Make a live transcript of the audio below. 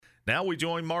Now we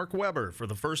join Mark Weber for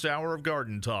the first hour of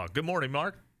Garden Talk. Good morning,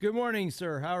 Mark. Good morning,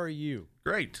 sir. How are you?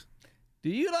 Great. Do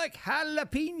you like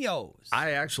jalapenos?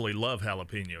 I actually love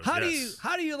jalapenos. How yes.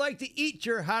 do you like to eat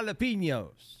your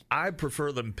jalapenos? I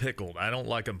prefer them pickled. I don't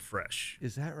like them fresh.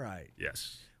 Is that right?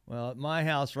 Yes. Well, at my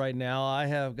house right now, I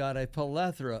have got a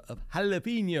plethora of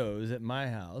jalapenos at my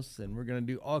house, and we're going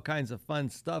to do all kinds of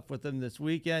fun stuff with them this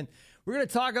weekend. We're going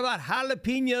to talk about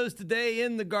jalapenos today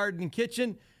in the Garden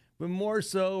Kitchen, but more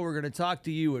so, we're going to talk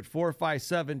to you at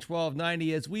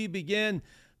 457-1290 as we begin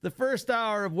the first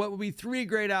hour of what will be 3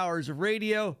 great hours of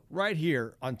radio right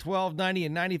here on 1290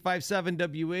 and 95.7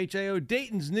 WHIO,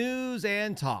 Dayton's News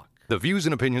and Talk. The views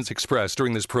and opinions expressed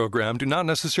during this program do not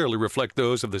necessarily reflect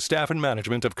those of the staff and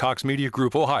management of Cox Media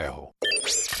Group, Ohio.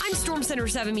 I'm Storm Center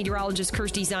 7 meteorologist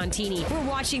Kirsty Zontini. We're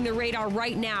watching the radar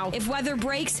right now. If weather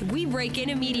breaks, we break in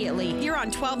immediately. Here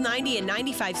on 1290 and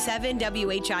 95.7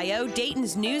 WHIO,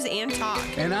 Dayton's News and Talk.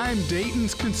 And I'm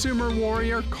Dayton's consumer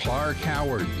warrior, Clark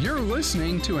Howard. You're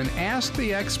listening to an Ask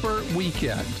the Expert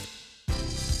weekend.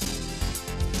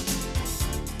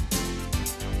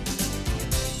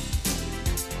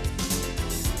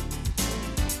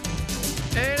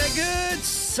 And a good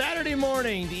Saturday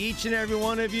morning to each and every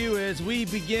one of you as we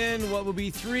begin what will be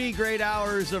 3 great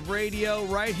hours of radio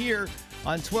right here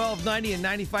on 1290 and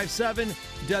 95.7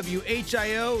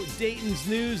 WHIO, Dayton's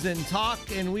News and Talk.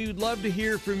 And we would love to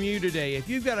hear from you today. If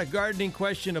you've got a gardening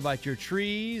question about your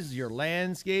trees, your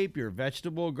landscape, your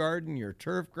vegetable garden, your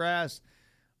turf grass,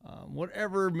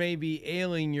 whatever may be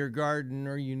ailing your garden,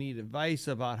 or you need advice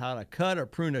about how to cut or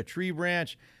prune a tree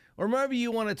branch, or maybe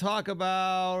you want to talk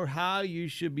about how you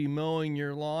should be mowing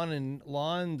your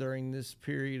lawn during this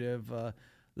period of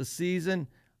the season.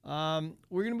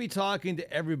 We're going to be talking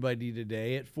to everybody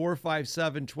today at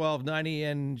 457-1290.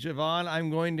 And Javon,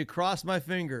 I'm going to cross my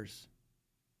fingers.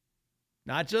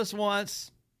 Not just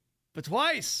once, but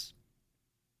twice.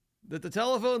 That the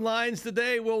telephone lines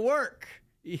today will work.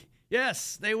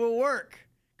 Yes, they will work.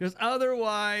 Because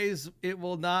otherwise, it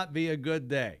will not be a good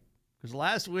day. Because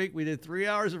last week we did 3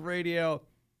 hours of radio.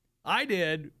 I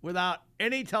did without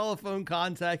any telephone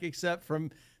contact except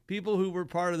from people who were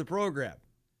part of the program.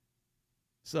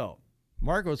 So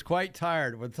Mark was quite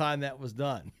tired by the time that was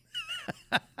done.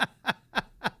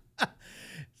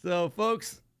 So,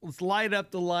 folks, let's light up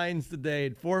the lines today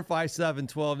at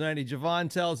 457-1290.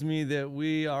 Javon tells me that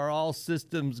we are all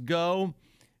systems go.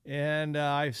 And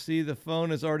I see the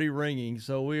phone is already ringing,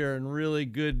 so we are in really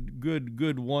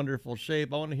good, wonderful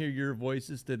shape. I want to hear your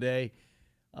voices today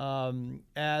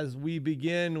as we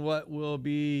begin what will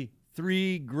be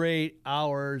 3 great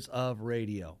hours of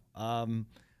radio. A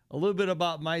little bit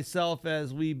about myself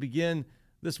as we begin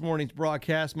this morning's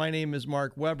broadcast. My name is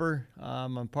Mark Weber.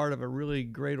 I'm part of a really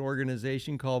great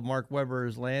organization called Mark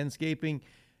Weber's Landscaping.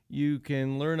 You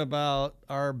can learn about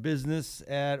our business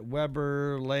at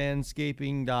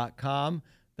weberlandscaping.com.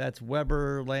 That's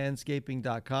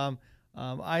weberlandscaping.com.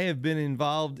 I have been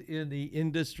involved in the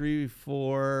industry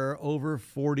for over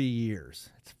 40 years.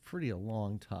 It's pretty a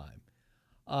long time.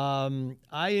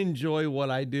 I enjoy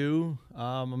what I do.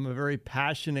 I'm a very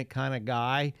passionate kind of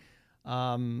guy.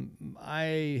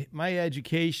 My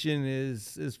education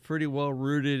is pretty well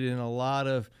rooted in a lot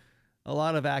of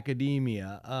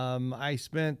academia. I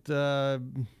spent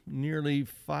nearly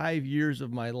 5 years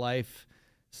of my life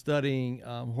studying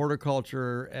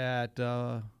horticulture at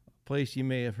a place you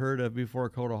may have heard of before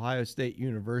called Ohio State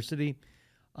University.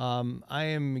 I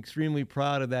am extremely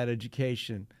proud of that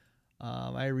education.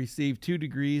 I received 2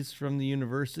 degrees from the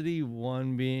university,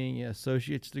 one being an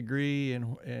associate's degree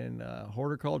in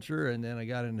horticulture, and then I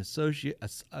got an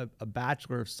a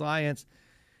Bachelor of Science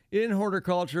in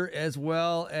horticulture, as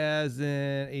well as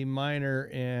in a minor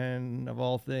in, of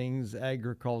all things,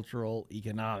 agricultural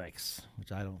economics,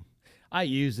 which I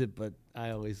use it, but I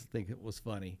always think it was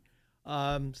funny.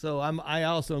 So I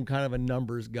also am kind of a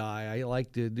numbers guy. I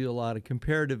like to do a lot of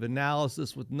comparative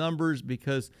analysis with numbers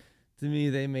because to me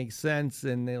they make sense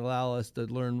and they allow us to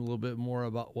learn a little bit more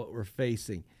about what we're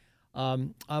facing.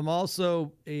 I'm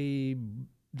also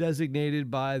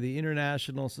designated by the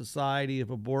International Society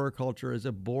of Arboriculture as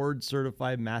a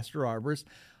board-certified master arborist.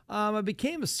 I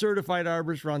became a certified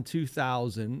arborist around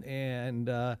 2000, and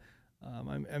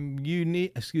I'm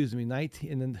unique. Excuse me,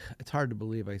 19. And it's hard to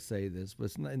believe I say this, but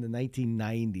it's in the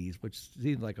 1990s, which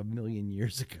seems like a million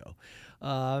years ago.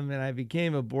 And I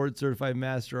became a board-certified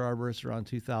master arborist around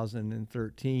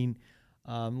 2013.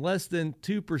 Less than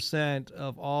 2%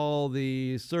 of all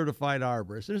the certified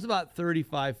arborists. There's about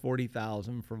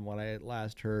 40,000 from what I had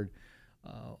last heard,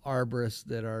 arborists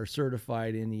that are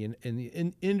certified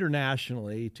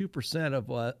internationally.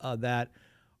 2% of that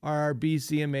are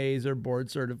BCMAs or board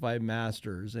certified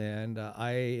masters, and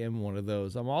I am one of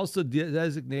those. I'm also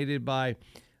designated by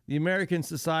the American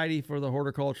Society for the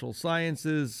Horticultural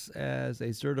Sciences as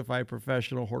a certified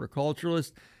professional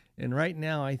horticulturalist. And right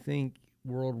now, I think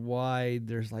worldwide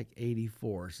there's like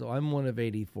 84. So I'm one of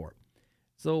 84.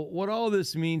 So what all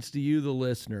this means to you, the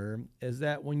listener, is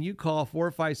that when you call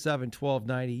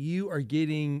 457-1290, you are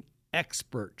getting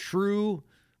expert, true,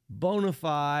 bona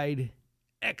fide,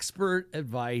 expert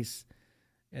advice.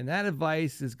 And that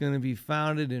advice is going to be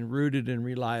founded and rooted in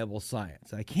reliable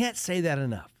science. I can't say that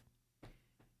enough.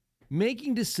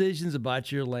 Making decisions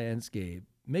about your landscape,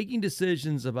 making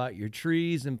decisions about your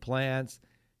trees and plants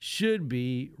should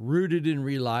be rooted in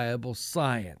reliable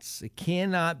science. It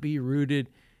cannot be rooted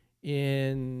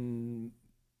in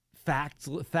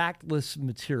factless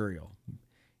material.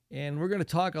 And we're going to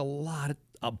talk a lot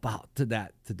about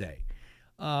that today.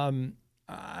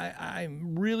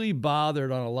 I'm really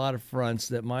bothered on a lot of fronts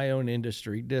that my own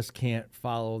industry just can't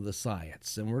follow the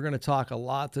science. And we're going to talk a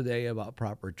lot today about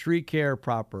proper tree care,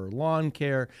 proper lawn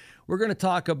care. We're going to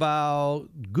talk about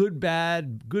good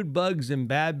bugs and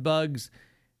bad bugs.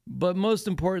 But most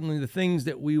importantly, the things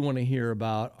that we want to hear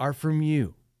about are from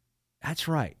you. That's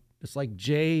right. It's like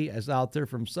Jay is out there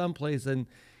from someplace in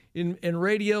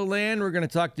radio land. We're going to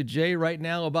talk to Jay right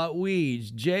now about weeds.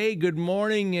 Jay, good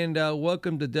morning and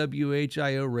welcome to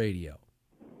WHIO Radio.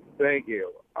 Thank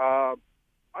you.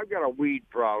 I've got a weed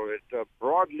problem. It's a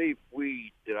broadleaf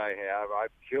weed that I have. I've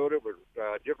killed it with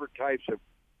different types of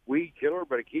weed killer,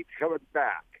 but it keeps coming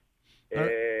back.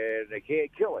 And I can't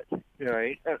kill it. You know,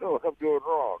 I don't know what I'm doing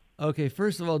wrong. Okay,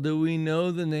 first of all, do we know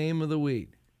the name of the weed?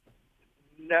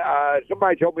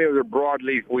 Somebody told me it was a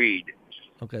broadleaf weed.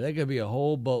 Okay, that could be a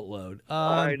whole boatload.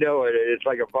 I know it. It's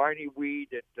like a viney weed.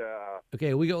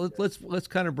 Okay, let's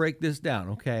kind of break this down,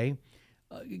 okay?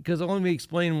 Because let me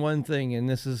explain one thing, and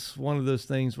this is one of those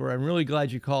things where I'm really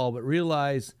glad you called, but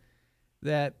realize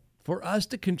that for us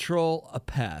to control a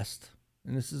pest,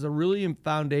 and this is a really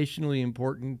foundationally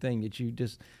important thing that you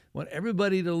just want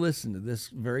everybody to listen to this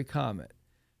very comment.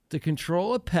 To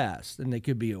control a pest, and it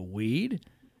could be a weed,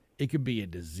 it could be a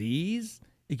disease,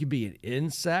 it could be an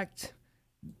insect.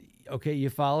 Okay, you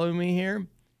following me here?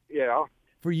 Yeah.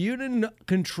 For you to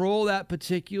control that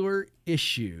particular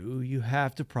issue, you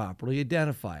have to properly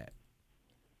identify it.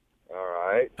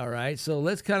 All right. So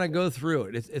let's kind of go through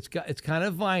it. It's kind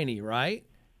of viney, right?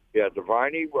 Yeah, it's a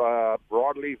viney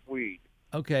broadleaf weed.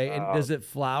 Okay. And does it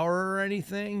flower or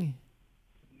anything?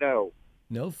 No.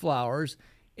 No flowers.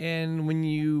 And when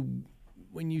you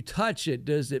touch it,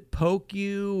 does it poke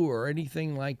you or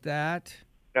anything like that?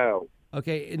 No.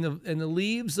 Okay, in the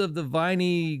leaves of the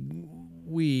viney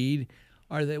weed,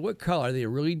 what color? Are they a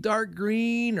really dark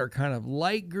green or kind of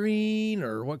light green,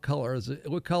 or what color is it?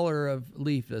 What color of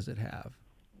leaf does it have?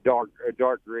 Dark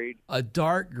green. A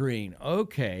dark green.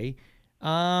 Okay.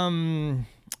 And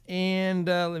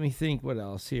let me think what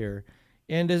else here.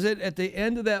 And does it, at the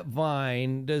end of that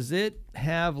vine, does it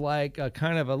have like a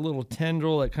kind of a little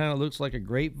tendril that kind of looks like a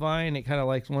grapevine? It kind of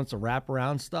like wants to wrap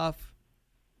around stuff?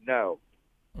 No.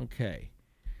 Okay.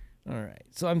 All right.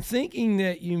 So I'm thinking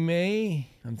you may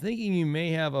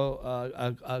have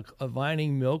a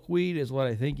vining milkweed is what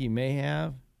I think you may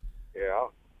have. Yeah.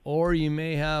 Or you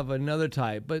may have another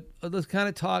type. But let's kind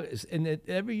of talk. And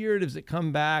every year, does it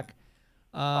come back?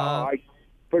 I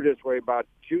put it this way, about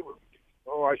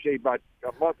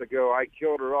a month ago, I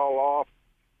killed it all off.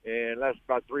 And that's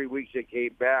about 3 weeks it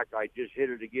came back. I just hit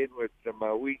it again with some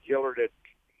weed killer that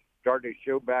starting to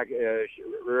show back,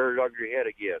 reared under your head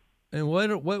again. And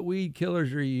what weed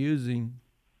killers are you using?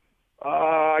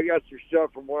 I got some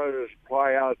stuff from one of the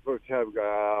supply houses supposed to have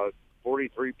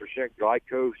 43%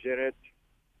 glycose in it.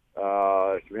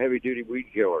 Some heavy-duty weed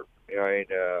killer. You know, and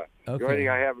the only thing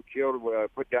I haven't killed,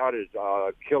 put down is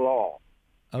kill all.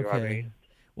 You know what I mean?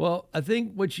 Well, I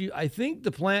think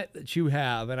the plant that you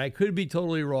have, and I could be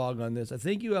totally wrong on this, I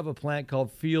think you have a plant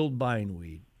called field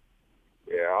bindweed.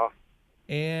 Yeah.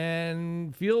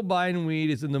 And field bindweed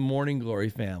is in the morning glory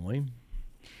family.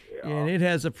 Yeah. And it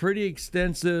has a pretty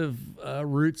extensive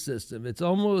root system. It's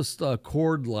almost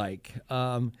cord-like.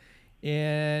 And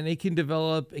it can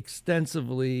develop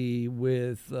extensively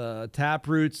with tap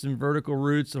roots and vertical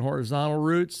roots and horizontal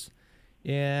roots.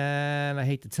 And I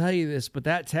hate to tell you this, but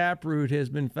that tap root has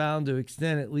been found to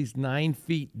extend at least 9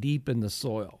 feet deep in the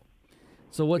soil.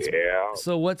 So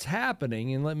what's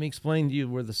happening, and let me explain to you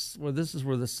where this is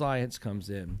where the science comes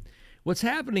in. What's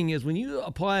happening is when you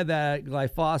apply that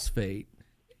glyphosate,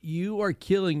 you are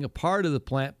killing a part of the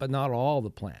plant, but not all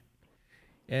the plant.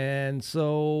 And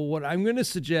so what I'm going to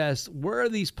suggest, where are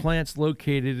these plants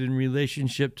located in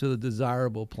relationship to the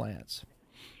desirable plants?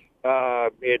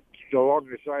 It's along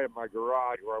the side of my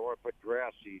garage where I want to put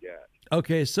grass seed at.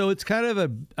 Okay, so it's kind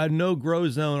of a no-grow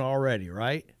zone already,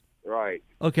 right? Right.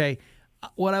 Okay.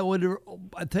 What I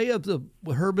tell you, the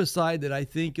herbicide that I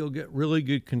think you'll get really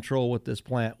good control with this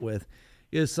plant with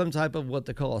is some type of what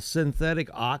they call a synthetic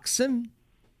auxin.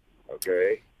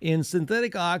 Okay. And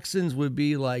synthetic auxins would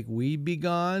be like Weed Be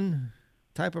Gone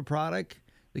type of product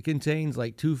that contains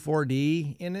like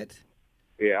 2,4-D in it.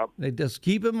 Yeah. Just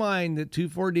keep in mind that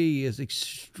 2,4-D is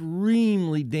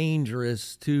extremely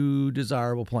dangerous to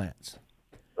desirable plants.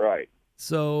 Right.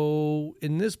 So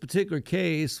in this particular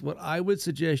case, what I would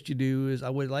suggest you do is I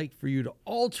would like for you to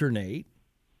alternate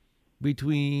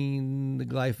between the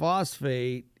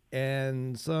glyphosate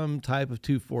and some type of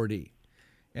 2,4-D.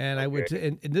 And I would,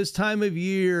 in this time of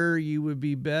year, you would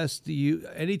be best to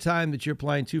anytime that you're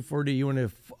applying 2,4-D, you want to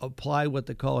apply what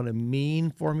they call an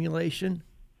amine formulation.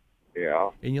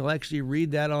 Yeah. And you'll actually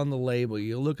read that on the label.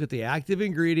 You'll look at the active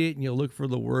ingredient and you'll look for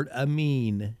the word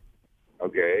amine.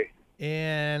 Okay.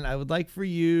 And I would like for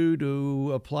you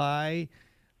to apply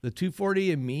the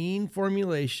 2,4-D amine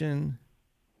formulation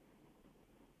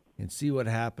and see what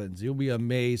happens. You'll be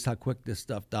amazed how quick this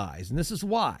stuff dies. And this is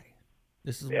why.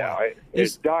 Why.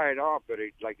 It's dying off, but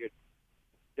it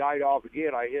died off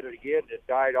again. I hit it again. It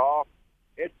died off.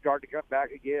 It's starting to come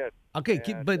back again. Okay,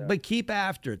 but keep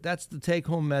after it. That's the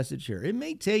take-home message here. It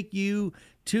may take you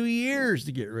 2 years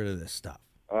to get rid of this stuff.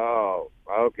 Oh,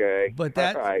 okay. But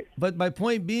But my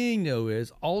point being, though,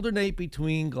 is alternate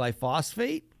between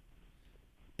glyphosate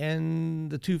and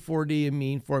the 2,4-D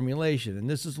amine formulation, and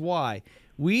this is why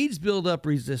weeds build up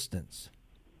resistance.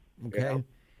 Okay. Yeah.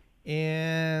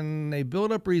 And they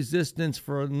build up resistance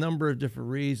for a number of different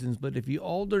reasons. But if you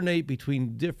alternate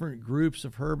between different groups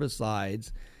of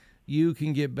herbicides, you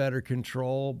can get better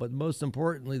control. But most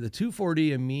importantly, the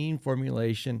 2,4-D amine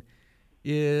formulation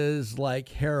is like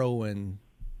heroin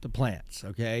to plants,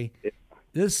 okay? Yeah.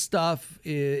 This stuff,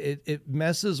 it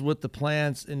messes with the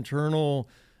plant's internal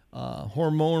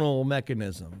hormonal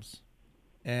mechanisms.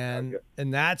 And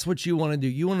that's what you want to do.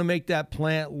 You want to make that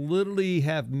plant literally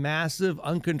have massive,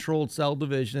 uncontrolled cell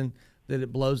division that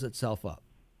it blows itself up.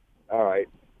 All right.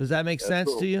 Does that make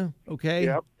sense to you? Okay.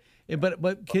 Yep.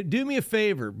 But do me a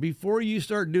favor. Before you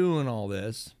start doing all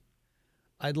this,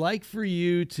 I'd like for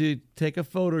you to take a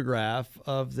photograph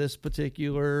of this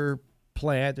particular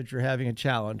plant that you're having a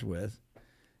challenge with.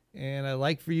 And I'd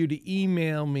like for you to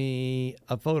email me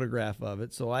a photograph of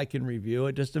it so I can review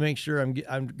it, just to make sure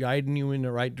I'm guiding you in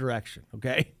the right direction.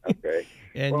 Okay. Okay.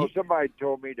 And somebody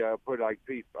told me to put like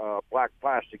black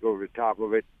plastic over the top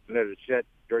of it, let it set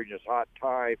during this hot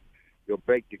time. You'll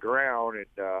bake the ground and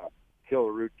kill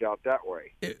the roots out that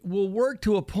way. It will work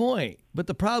to a point, but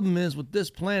the problem is with this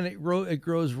plant, it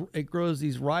grows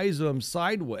these rhizomes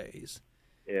sideways.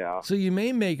 Yeah. So you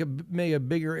may make a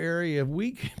bigger area of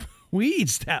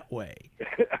weeds that way.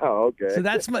 Oh, okay. So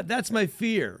that's my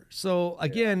fear. So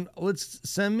again, let's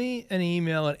send me an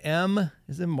email at M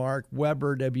as in Mark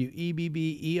Weber,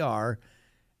 WEBBER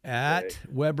at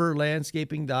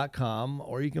weberlandscaping.com,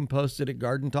 or you can post it at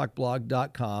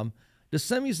gardentalkblog.com. Just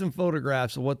send me some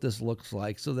photographs of what this looks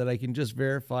like so that I can just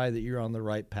verify that you're on the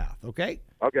right path. Okay?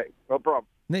 Okay. No problem.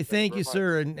 Thank you,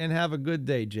 sir, and have a good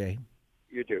day, Jay.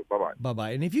 You too. Bye-bye.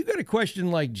 Bye-bye. And if you've got a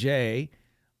question like Jay,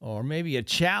 or maybe a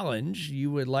challenge you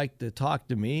would like to talk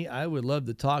to me, I would love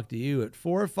to talk to you at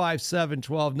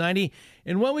 457-1290.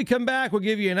 And when we come back, we'll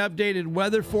give you an updated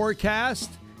weather forecast.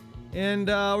 And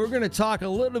we're going to talk a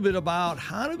little bit about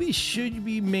should you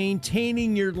be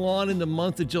maintaining your lawn in the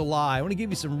month of July. I want to give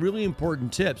you some really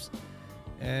important tips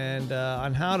and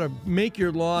on how to make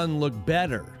your lawn look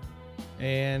better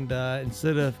and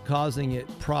instead of causing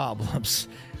it problems.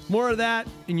 More of that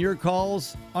in your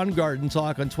calls on Garden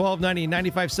Talk on 1290 and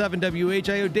 95.7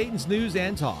 WHIO, Dayton's News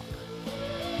and Talk.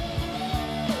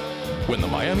 When the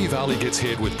Miami Valley gets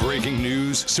hit with breaking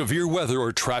news, severe weather,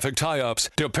 or traffic tie-ups,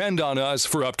 depend on us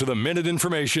for up-to-the-minute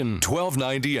information.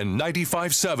 1290 and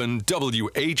 95.7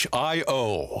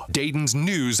 WHIO, Dayton's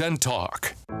News and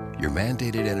Talk. Your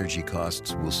mandated energy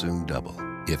costs will soon double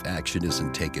if action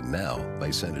isn't taken now by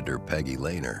Senator Peggy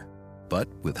Lehner. But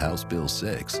with House Bill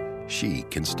 6, she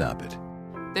can stop it.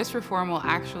 This reform will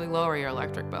actually lower your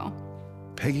electric bill.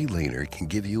 Peggy Lehner can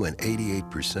give you an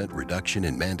 88% reduction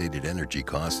in mandated energy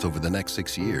costs over the next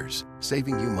 6 years,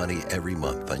 saving you money every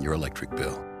month on your electric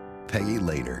bill. Peggy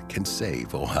Lehner can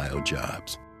save Ohio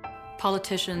jobs.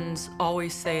 Politicians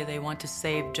always say they want to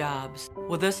save jobs.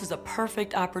 Well, this is a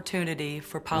perfect opportunity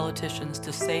for politicians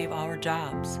to save our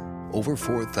jobs. Over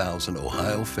 4,000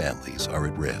 Ohio families are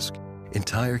at risk.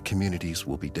 Entire communities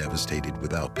will be devastated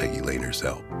without Peggy Lehner's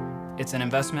help. It's an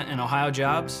investment in Ohio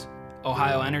jobs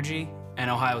Ohio Energy, and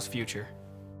Ohio's future.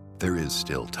 There is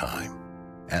still time.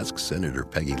 Ask Senator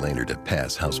Peggy Lehner to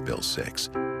pass House Bill 6.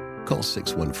 Call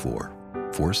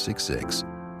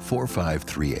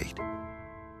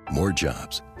 614-466-4538. More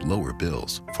jobs, lower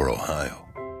bills for Ohio.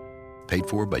 Paid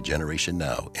for by Generation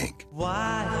Now, Inc.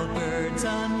 Wild Birds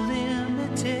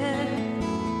Unlimited.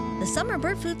 The summer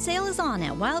bird food sale is on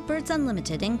at Wild Birds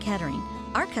Unlimited in Kettering.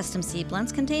 Our custom seed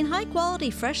blends contain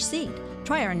high-quality fresh seed.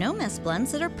 Try our no-mess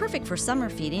blends that are perfect for summer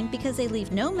feeding because they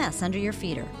leave no mess under your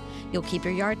feeder. You'll keep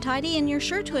your yard tidy and you're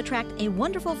sure to attract a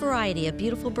wonderful variety of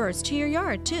beautiful birds to your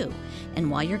yard, too. And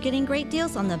while you're getting great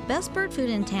deals on the best bird food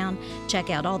in town, check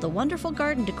out all the wonderful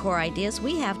garden decor ideas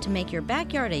we have to make your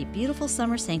backyard a beautiful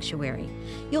summer sanctuary.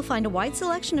 You'll find a wide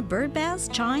selection of bird baths,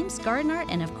 chimes, garden art,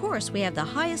 and of course, we have the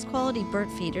highest quality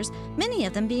bird feeders, many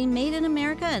of them being made in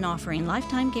America and offering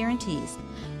lifetime guarantees.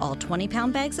 All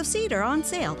 20-pound bags of seed are on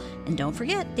sale. And don't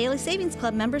forget, Daily Savings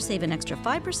Club members save an extra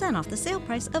 5% off the sale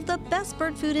price of the best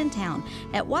bird food in town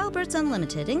at Wild Birds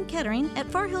Unlimited in Kettering at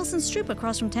Far Hills and Stroop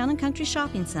across from Town & Country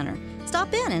Shopping Center.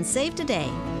 Stop in and save today.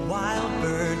 Wild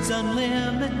Birds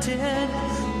Unlimited.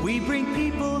 We bring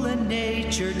people and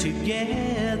nature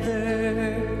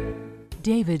together.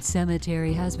 David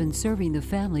Cemetery has been serving the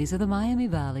families of the Miami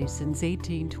Valley since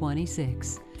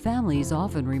 1826. Families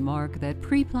often remark that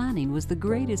pre-planning was the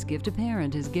greatest gift a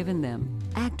parent has given them.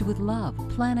 Act with love,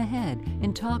 plan ahead,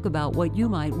 and talk about what you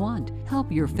might want.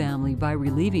 Help your family by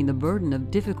relieving the burden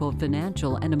of difficult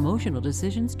financial and emotional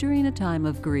decisions during a time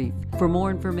of grief. For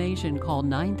more information, call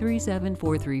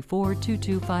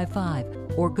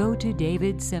 937-434-2255 or go to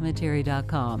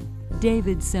davidcemetery.com.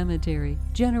 David Cemetery,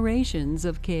 generations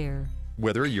of care.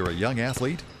 Whether you're a young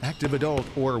athlete, active adult,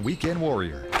 or weekend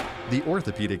warrior, the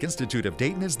Orthopedic Institute of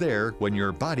Dayton is there when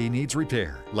your body needs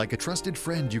repair. Like a trusted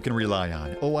friend you can rely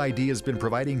on, OID has been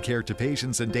providing care to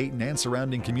patients in Dayton and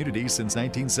surrounding communities since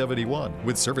 1971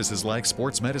 with services like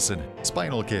sports medicine,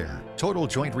 spinal care, total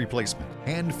joint replacement,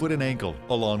 hand, foot, and ankle,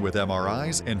 along with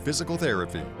MRIs and physical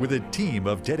therapy, with a team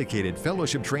of dedicated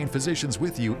fellowship-trained physicians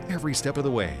with you every step of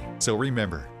the way. So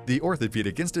remember, the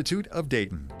Orthopedic Institute of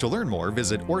Dayton. To learn more,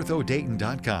 visit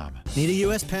orthodayton.com. Need a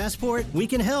U.S. passport? We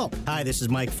can help. Hi, this is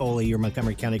Mike Foley, your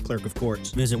Montgomery County Clerk of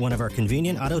Courts. Visit one of our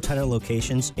convenient auto title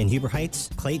locations in Huber Heights,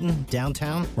 Clayton,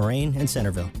 downtown, Moraine, and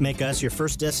Centerville. Make us your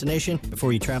first destination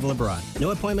before you travel abroad.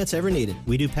 No appointments ever needed.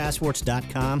 We do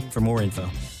passports.com for more info.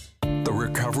 The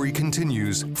recovery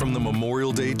continues from the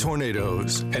Memorial Day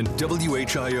tornadoes, and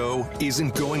WHIO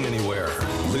isn't going anywhere.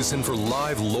 Listen for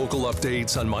live local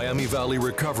updates on Miami Valley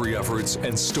recovery efforts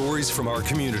and stories from our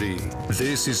community.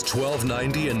 This is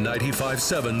 1290 and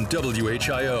 95.7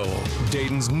 WHIO,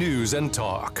 Dayton's News and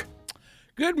Talk.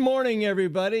 Good morning,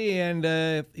 everybody, and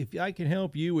if I can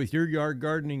help you with your yard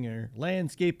gardening or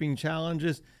landscaping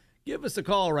challenges, give us a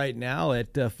call right now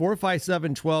at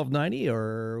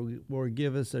 457-1290 or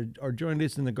give us or join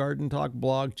us in the Garden Talk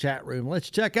blog chat room.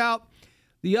 Let's check out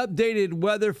the updated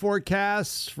weather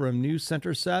forecasts from News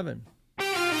Center 7.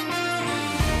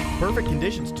 Perfect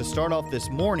conditions to start off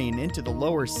this morning into the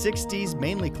lower 60s,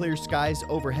 mainly clear skies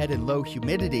overhead and low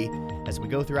humidity. As we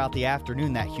go throughout the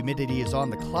afternoon, that humidity is on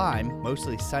the climb,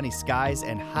 mostly sunny skies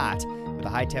and hot with a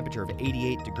high temperature of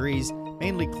 88 degrees.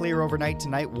 Mainly clear overnight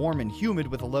tonight, warm and humid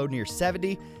with a low near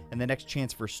 70, and the next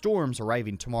chance for storms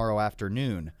arriving tomorrow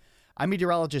afternoon. I'm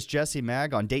meteorologist Jesse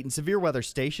Mag on Dayton Severe Weather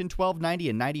Station 1290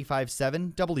 and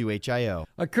 95.7 WHIO.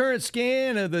 A current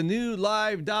scan of the new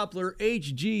live Doppler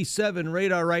HG7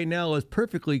 radar right now is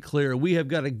perfectly clear. We have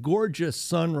got a gorgeous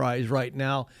sunrise right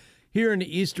now here in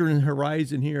the eastern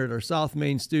horizon here at our South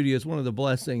Main studio. It's one of the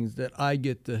blessings that I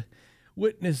get to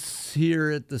witness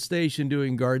here at the station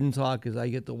doing Garden Talk as I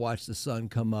get to watch the sun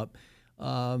come up.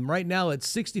 Right now it's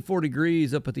 64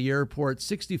 degrees up at the airport,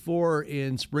 64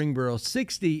 in Springboro,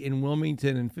 60 in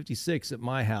Wilmington, and 56 at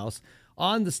my house.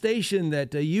 On the station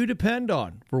that you depend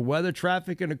on for weather,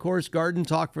 traffic, and of course Garden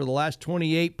Talk for the last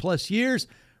 28 plus years,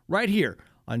 right here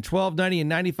on 1290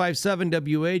 and 95.7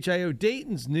 WHIO,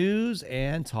 Dayton's News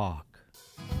and Talk.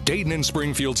 Dayton and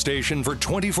Springfield station for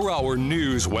 24-hour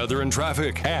news, weather, and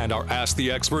traffic, and our Ask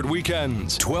the Expert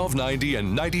weekends. 1290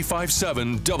 and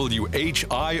 95.7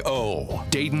 WHIO,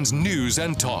 Dayton's News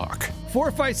and Talk.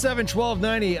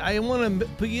 457-1290. I want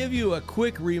to give you a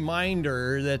quick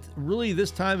reminder that really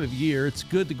this time of year, it's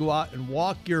good to go out and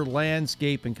walk your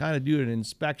landscape and kind of do an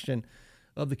inspection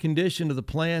of the condition of the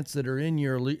plants that are in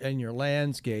your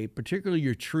landscape, particularly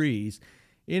your trees.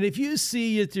 And if you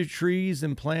see that your trees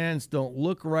and plants don't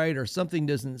look right or something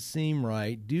doesn't seem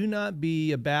right, do not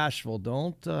be bashful.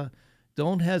 Don't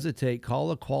don't hesitate.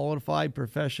 Call a qualified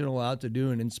professional out to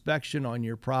do an inspection on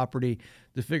your property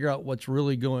to figure out what's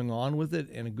really going on with it.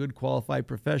 And a good qualified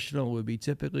professional would be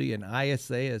typically an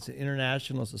ISA, it's an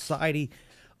International Society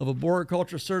of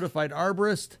Arboriculture Certified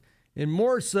Arborist. And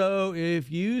more so, if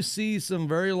you see some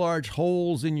very large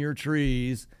holes in your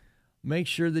trees, make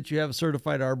sure that you have a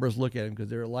certified arborist look at them, because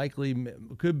there likely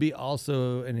could be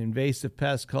also an invasive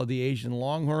pest called the Asian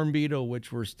longhorn beetle,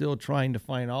 which we're still trying to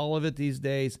find all of it these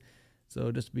days. So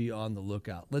just be on the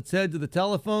lookout. Let's head to the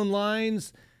telephone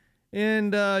lines.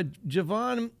 And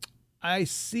Javon, I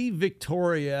see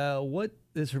Victoria. What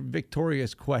is her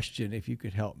Victoria's question, if you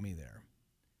could help me there?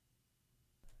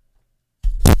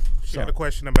 She had a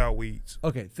question about weeds.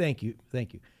 Okay, thank you.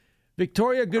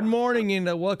 Victoria, good morning,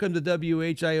 and welcome to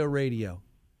WHIO Radio.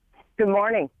 Good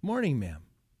morning. Morning, ma'am.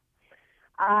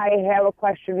 I have a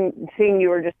question. Seeing you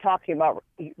were just talking about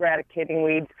eradicating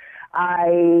weeds,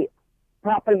 I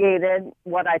propagated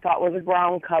what I thought was a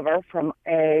ground cover from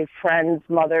a friend's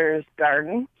mother's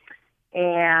garden,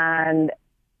 and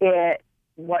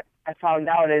what I found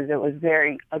out is it was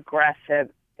very aggressive.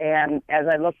 And as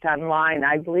I looked online,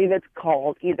 I believe it's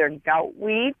called either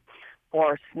goutweed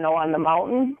or snow on the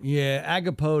mountain. Yeah,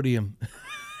 Agapodium.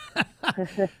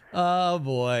 Oh,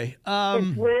 boy.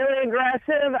 It's really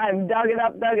aggressive. I've dug it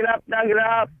up.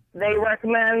 They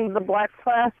recommend the black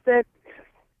plastic.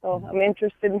 So I'm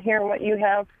interested in hearing what you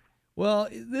have. Well,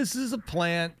 this is a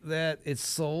plant that it's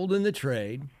sold in the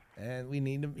trade, and we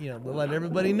need to, let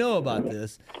everybody know about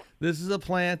this. This is a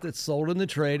plant that's sold in the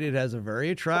trade. It has a very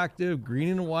attractive green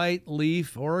and white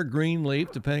leaf, or a green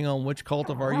leaf, depending on which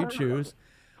cultivar you choose.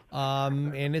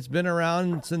 And it's been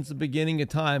around since the beginning of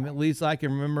time. At least I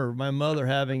can remember my mother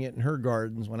having it in her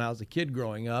gardens when I was a kid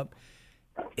growing up.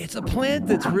 It's a plant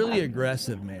that's really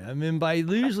aggressive, man. I mean,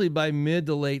 usually by mid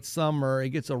to late summer, it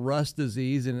gets a rust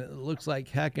disease, and it looks like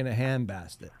heck in a hand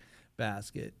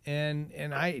basket.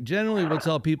 And I generally will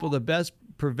tell people the best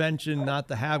prevention not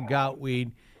to have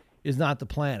goutweed is not to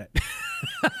plant it.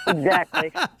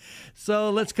 Exactly.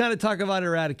 So let's kind of talk about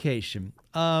eradication.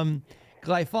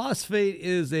 Glyphosate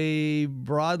is a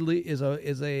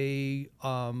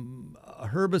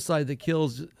herbicide that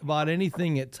kills about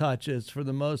anything it touches for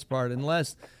the most part,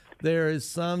 unless there is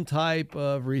some type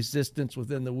of resistance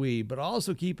within the weed. But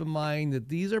also keep in mind that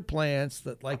these are plants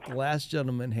that, like the last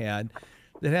gentleman had,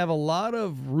 that have a lot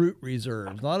of root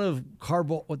reserves, a lot of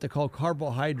what they call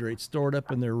carbohydrates stored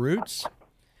up in their roots.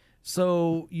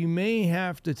 So you may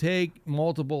have to take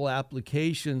multiple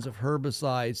applications of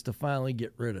herbicides to finally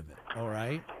get rid of it, all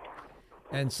right?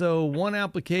 And so one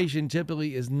application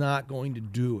typically is not going to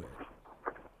do it.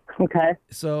 Okay.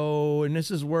 So, and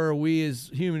this is where we as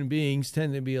human beings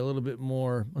tend to be a little bit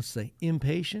more, let's say,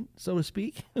 impatient, so to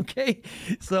speak, okay?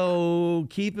 So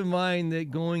keep in mind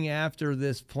that going after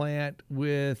this plant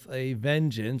with a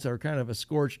vengeance, or kind of a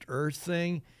scorched earth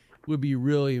thing, would be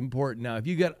really important. Now, if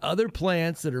you got other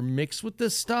plants that are mixed with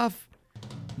this stuff,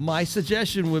 my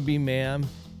suggestion would be, ma'am,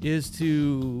 is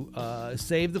to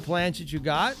save the plants that you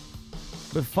got,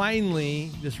 but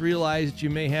finally just realize that you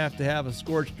may have to have a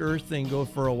scorched earth thing go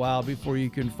for a while before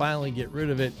you can finally get rid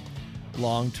of it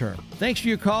long term. Thanks for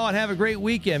your call, and have a great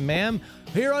weekend, ma'am.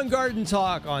 Here on Garden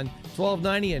Talk on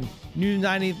 1290 and News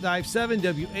 95.7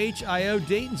 WHIO,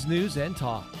 Dayton's News and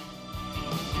Talk.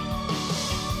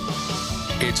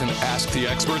 It's an Ask the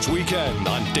Experts weekend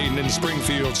on Dayton and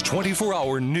Springfield's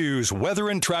 24-hour news, weather,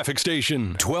 and traffic station.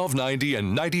 1290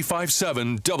 and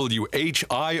 95.7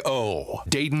 WHIO,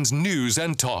 Dayton's News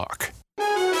and Talk.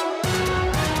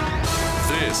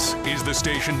 This is the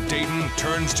station Dayton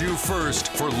turns to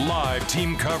first for live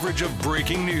team coverage of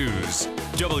breaking news.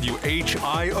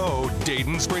 WHIO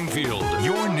Dayton Springfield.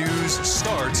 Your news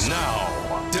starts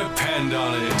now. Depend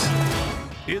on it.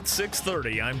 It's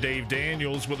 6:30. I'm Dave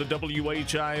Daniels with a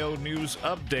WHIO News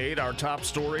update. Our top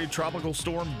story, Tropical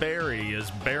Storm Barry is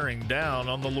bearing down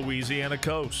on the Louisiana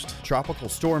coast. Tropical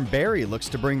Storm Barry looks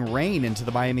to bring rain into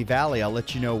the Miami Valley. I'll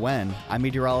let you know when. I'm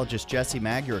meteorologist Jesse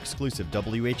Mag. Your exclusive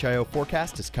WHIO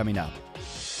forecast is coming up.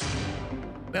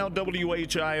 Now,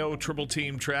 WHIO Triple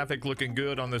Team traffic looking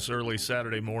good on this early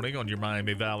Saturday morning on your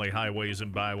Miami Valley highways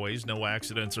and byways. No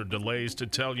accidents or delays to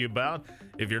tell you about.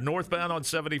 If you're northbound on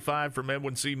 75 from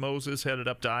Edwin C. Moses headed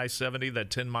up to I-70, that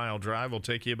 10-mile drive will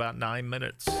take you about 9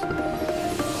 minutes.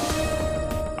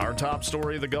 Our top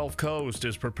story, the Gulf Coast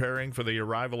is preparing for the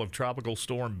arrival of Tropical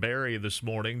Storm Barry this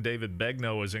morning. David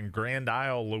Begnaud is in Grand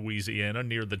Isle, Louisiana,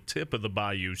 near the tip of the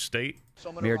Bayou State.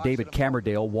 Mayor David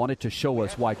Cammerdale wanted to show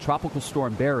us why Tropical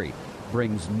Storm Barry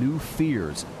brings new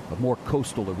fears of more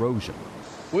coastal erosion.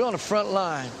 We're on the front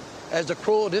line. As the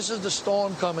crew, this is the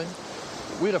storm coming.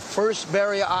 We're the first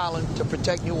barrier island to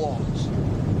protect New Orleans.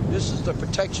 This is the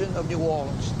protection of New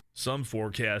Orleans. Some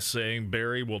forecasts saying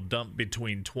Barry will dump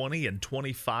between 20 and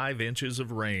 25 inches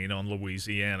of rain on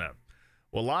Louisiana.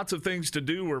 Well, lots of things to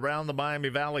do around the Miami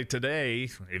Valley today,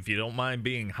 if you don't mind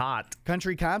being hot.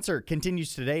 Country concert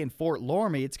continues today in Fort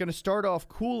Loramie. It's going to start off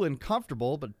cool and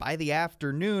comfortable, but by the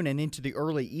afternoon and into the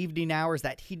early evening hours,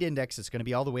 that heat index is going to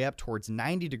be all the way up towards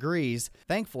 90 degrees.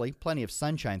 Thankfully, plenty of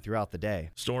sunshine throughout the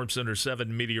day. Storm Center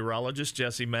 7 meteorologist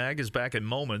Jesse Mag is back in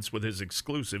moments with his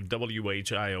exclusive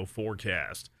WHIO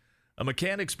forecast. A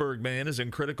Mechanicsburg man is in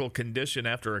critical condition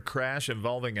after a crash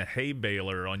involving a hay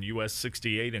baler on US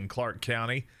 68 in Clark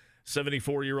County.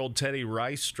 74-year-old Teddy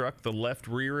Rice struck the left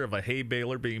rear of a hay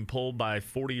baler being pulled by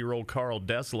 40-year-old Carl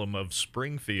Deslam of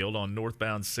Springfield on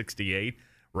northbound 68.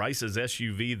 Rice's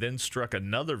SUV then struck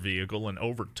another vehicle and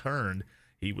overturned.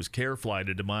 He was care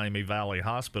flighted to Miami Valley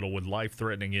Hospital with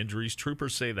life-threatening injuries.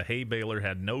 Troopers say the hay baler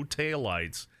had no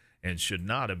taillights and should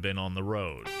not have been on the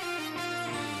road.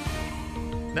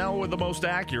 Now with the most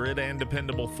accurate and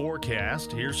dependable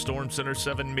forecast, here's Storm Center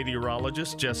 7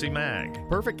 meteorologist Jesse Mag.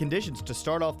 Perfect conditions to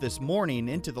start off this morning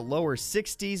into the lower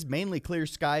 60s, mainly clear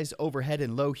skies overhead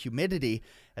and low humidity.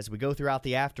 As we go throughout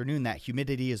the afternoon, that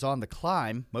humidity is on the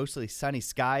climb, mostly sunny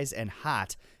skies and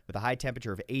hot with a high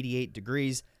temperature of 88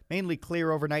 degrees. Mainly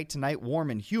clear overnight tonight, warm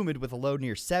and humid with a low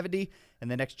near 70,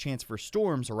 and the next chance for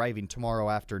storms arriving tomorrow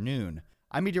afternoon.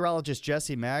 I'm meteorologist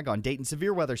Jesse Mag on Dayton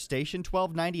Severe Weather Station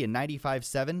 1290 and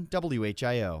 95.7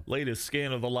 WHIO. Latest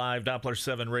scan of the live Doppler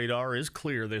 7 radar is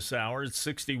clear this hour. It's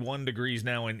 61 degrees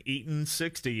now in Eaton,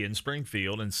 60 in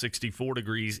Springfield, and 64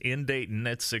 degrees in Dayton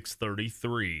at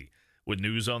 6:33. With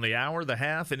news on the hour, the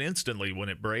half, and instantly when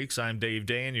it breaks, I'm Dave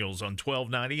Daniels on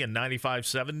 1290 and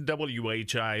 95.7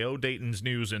 WHIO. Dayton's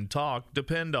News and Talk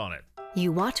depend on it.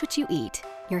 You watch what you eat.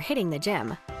 You're hitting the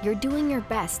gym. You're doing your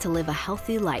best to live a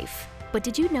healthy life. But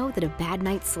did you know that a bad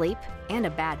night's sleep and a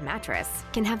bad mattress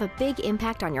can have a big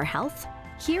impact on your health?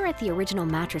 Here at the Original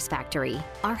Mattress Factory,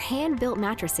 our hand-built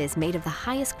mattresses made of the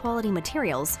highest quality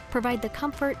materials provide the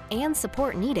comfort and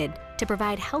support needed to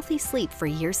provide healthy sleep for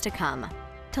years to come.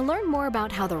 To learn more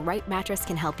about how the right mattress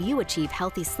can help you achieve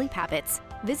healthy sleep habits,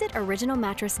 visit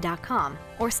originalmattress.com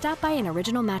or stop by an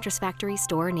Original Mattress Factory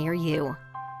store near you.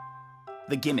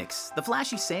 The gimmicks, the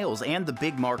flashy sales, and the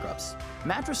big markups.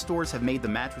 Mattress stores have made the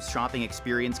mattress shopping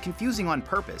experience confusing on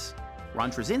purpose.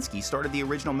 Ron Trzynski started the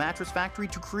Original Mattress Factory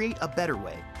to create a better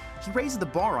way. He raised the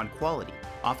bar on quality,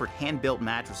 offered hand-built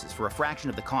mattresses for a fraction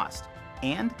of the cost,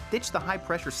 and ditched the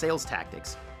high-pressure sales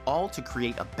tactics, all to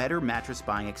create a better mattress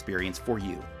buying experience for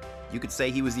you. You could say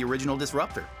he was the original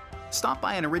disruptor. Stop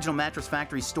by an Original Mattress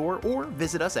Factory store or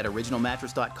visit us at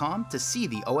originalmattress.com to see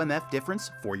the OMF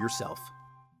difference for yourself.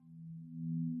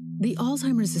 The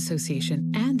Alzheimer's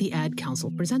Association and the Ad Council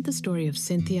present the story of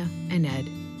Cynthia and Ed.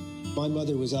 My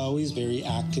mother was always very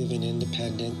active and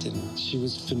independent, and she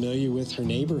was familiar with her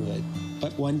neighborhood.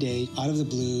 But one day, out of the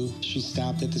blue, she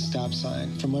stopped at the stop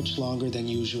sign for much longer than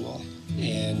usual.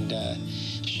 And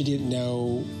she didn't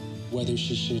know whether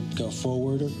she should go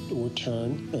forward or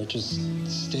turn or just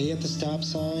stay at the stop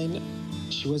sign.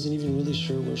 She wasn't even really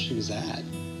sure where she was at.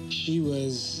 She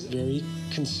was very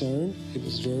concerned. It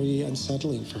was very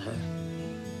unsettling for her.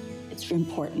 It's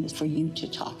important for you to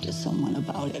talk to someone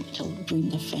about it, to bring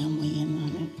the family in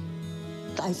on it.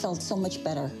 I felt so much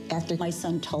better after my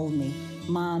son told me,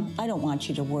 Mom, I don't want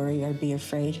you to worry or be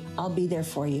afraid. I'll be there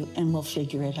for you and we'll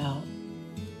figure it out.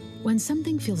 When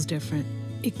something feels different,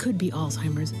 it could be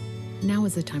Alzheimer's. Now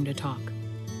is the time to talk.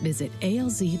 Visit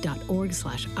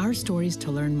alz.org/ourstories to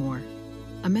learn more.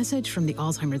 A message from the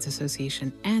Alzheimer's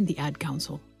Association and the Ad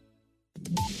Council.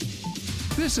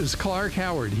 This is Clark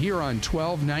Howard here on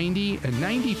 1290 and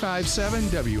 95.7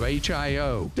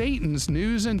 WHIO, Dayton's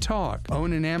News and Talk.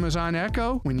 Own an Amazon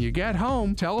Echo? When you get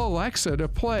home, tell Alexa to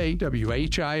play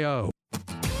WHIO.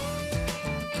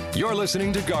 You're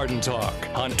listening to Garden Talk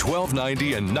on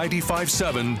 1290 and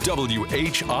 95.7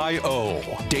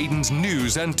 WHIO, Dayton's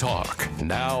News and Talk.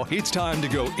 Now it's time to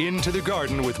go into the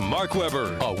garden with Mark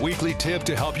Weber, a weekly tip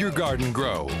to help your garden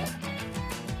grow.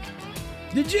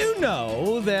 Did you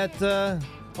know that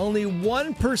only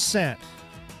 1%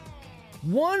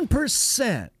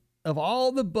 of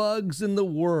all the bugs in the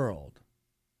world,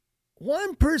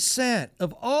 1%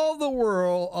 of all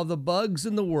the bugs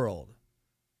in the world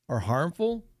are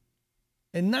harmful?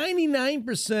 And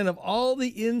 99% of all the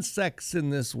insects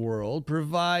in this world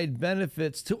provide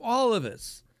benefits to all of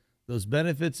us. Those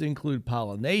benefits include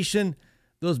pollination.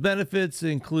 Those benefits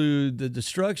include the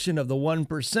destruction of the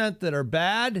 1% that are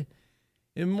bad.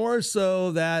 And more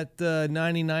so, that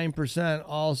 99%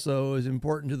 also is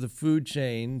important to the food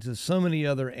chain, to so many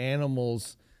other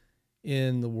animals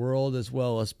in the world as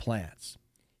well as plants.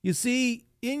 You see,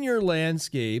 in your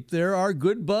landscape, there are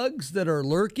good bugs that are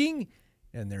lurking,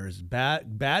 and there's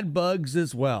bad bugs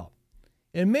as well.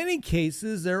 In many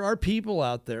cases, there are people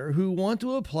out there who want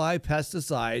to apply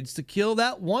pesticides to kill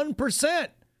that 1%.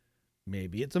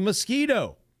 Maybe it's a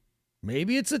mosquito.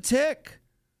 Maybe it's a tick.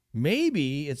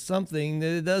 Maybe it's something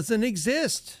that doesn't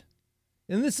exist.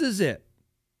 And this is it.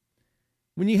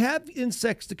 When you have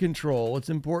insects to control, it's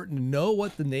important to know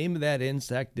what the name of that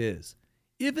insect is.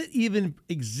 If it even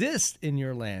exists in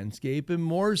your landscape, and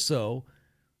more so,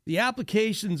 the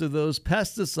applications of those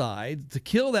pesticides to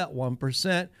kill that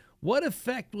 1%, what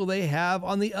effect will they have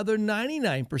on the other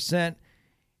 99%,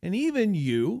 and even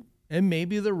you, and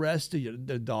maybe the rest of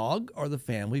the dog or the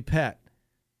family pet?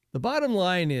 The bottom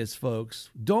line is, folks,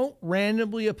 don't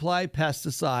randomly apply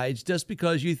pesticides just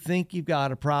because you think you've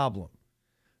got a problem.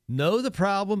 Know the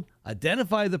problem,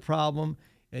 identify the problem,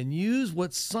 and use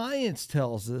what science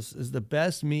tells us is the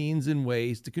best means and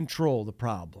ways to control the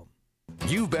problem.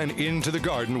 You've been Into the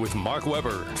Garden with Mark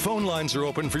Weber. Phone lines are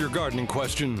open for your gardening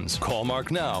questions. Call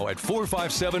Mark now at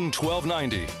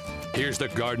 457-1290. Here's the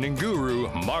gardening guru,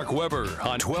 Mark Weber,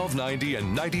 on 1290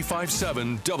 and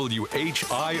 95.7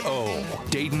 WHIO,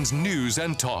 Dayton's News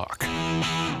and Talk.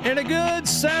 And a good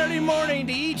Saturday morning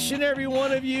to each and every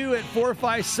one of you at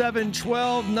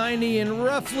 457-1290. In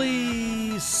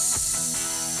roughly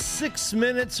 6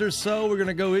 minutes or so, we're going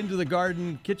to go into the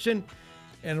garden kitchen,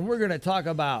 and we're going to talk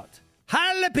about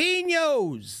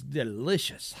jalapenos,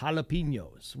 delicious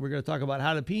jalapenos. We're going to talk about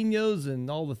jalapenos and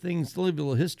all the things, a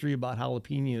little history about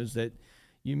jalapenos that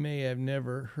you may have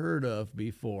never heard of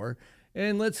before.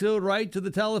 And let's go right to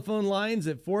the telephone lines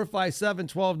at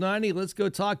 457-1290. Let's go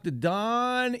talk to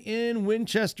Don in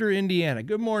Winchester, Indiana.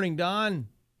 Good morning, Don.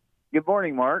 Good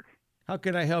morning, Mark. How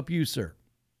can I help you, sir?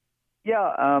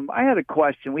 Yeah, I had a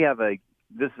question. This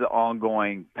is an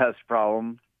ongoing pest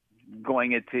problem.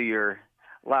 Going into your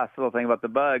last little thing about the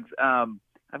bugs.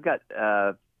 I've got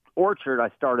orchard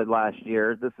I started last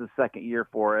year. This is the second year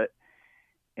for it.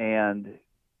 And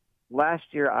last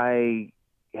year I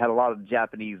had a lot of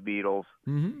Japanese beetles.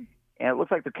 Mm-hmm. And it looks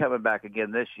like they're coming back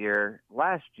again this year.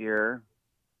 Last year,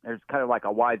 there's kind of like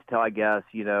a wives' tale, I guess.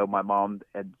 You know, my mom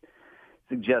had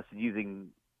suggested using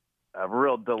a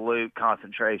real dilute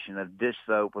concentration of dish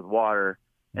soap with water.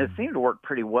 And it seemed to work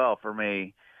pretty well for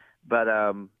me. But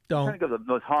I'm trying to go the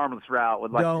most harmless route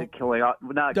with not killing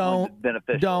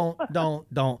beneficial.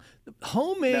 Don't.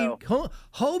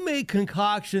 Homemade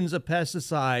concoctions of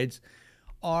pesticides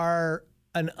are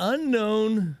an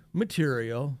unknown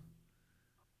material.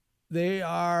 They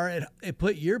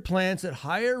put your plants at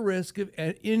higher risk of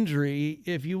injury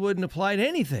if you wouldn't apply to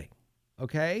anything.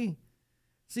 Okay?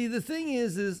 See, the thing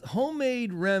is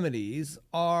homemade remedies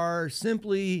are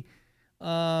simply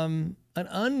an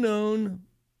unknown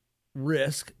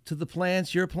risk to the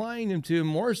plants you're applying them to.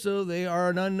 More so, they are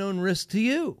an unknown risk to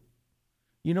you.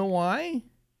 You know why?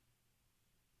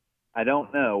 I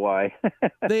don't know why.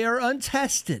 They are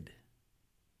untested.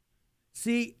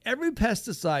 See, every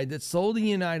pesticide that's sold in the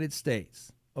United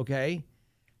States, okay,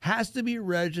 has to be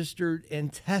registered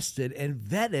and tested and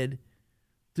vetted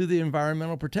through the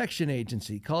Environmental Protection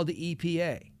Agency, called the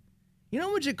EPA. You know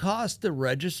how much it costs to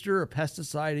register a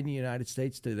pesticide in the United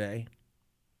States today?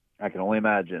 I can only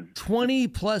imagine.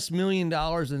 $20+ million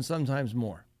and sometimes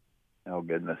more. Oh,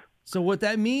 goodness. So what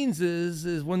that means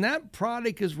is when that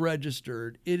product is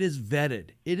registered, it is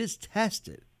vetted. It is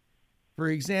tested. For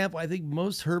example, I think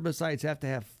most herbicides have to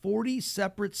have 40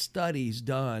 separate studies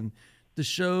done to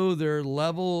show their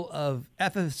level of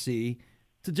efficacy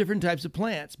to different types of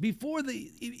plants before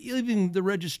even the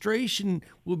registration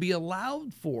will be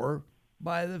allowed for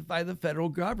by the federal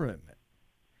government.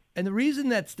 And the reason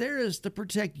that's there is to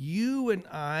protect you and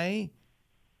I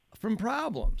from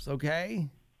problems, okay?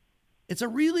 It's a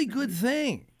really good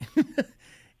thing.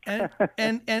 and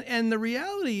the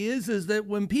reality is that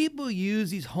when people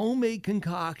use these homemade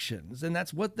concoctions, and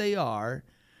that's what they are,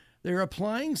 they're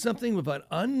applying something with an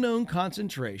unknown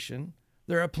concentration.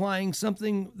 They're applying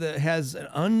something that has an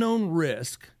unknown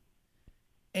risk,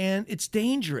 and it's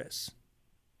dangerous.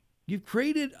 You've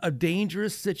created a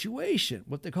dangerous situation,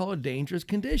 what they call a dangerous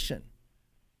condition.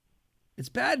 It's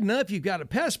bad enough you've got a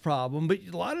pest problem, but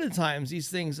a lot of the times these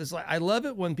things, it's like, I love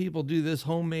it when people do this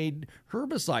homemade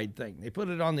herbicide thing. They put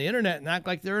it on the internet and act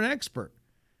like they're an expert.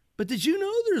 But did you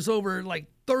know there's over like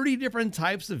 30 different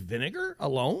types of vinegar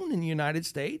alone in the United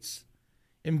States?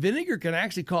 And vinegar can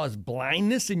actually cause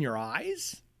blindness in your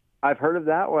eyes? I've heard of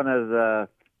that one as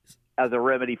a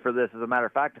remedy for this. As a matter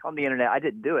of fact, on the internet, I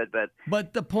didn't do it,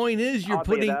 but the point is you're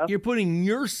putting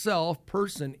yourself,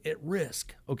 person, at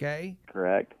risk. Okay,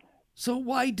 correct. So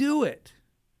why do it?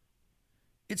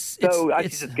 I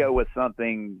should just go with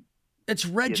something. It's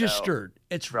registered.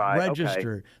 It's right,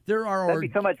 registered. Okay. There are. That'd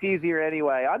be so much easier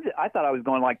anyway. I thought I was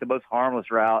going like the most harmless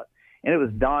route, and it was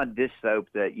Dawn dish soap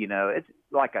that it's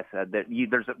like I said that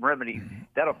there's a remedy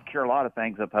that'll cure a lot of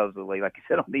things supposedly, like you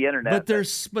said on the internet. But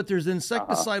there's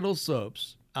insecticidal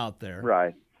soaps out there,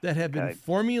 right, that have been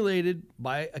formulated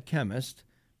by a chemist,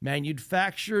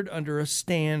 manufactured under a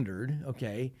standard,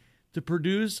 okay, to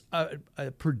produce a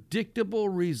predictable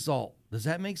result. Does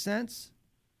that make sense?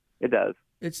 It does.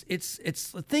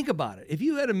 It's think about it. If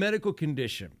you had a medical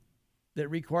condition that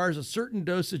requires a certain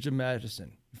dosage of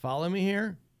medicine, you follow me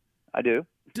here? I do.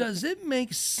 Does it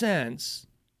make sense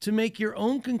to make your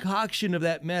own concoction of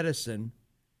that medicine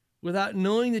without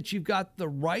knowing that you've got the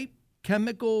right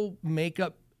chemical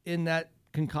makeup in that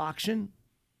concoction?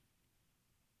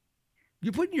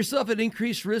 You're putting yourself at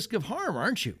increased risk of harm,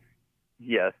 aren't you?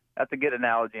 Yes, that's a good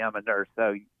analogy. I'm a nurse,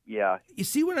 so yeah. You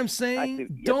see what I'm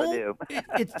saying? Yes, I do.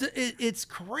 It's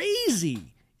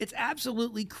crazy. It's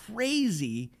absolutely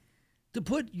crazy to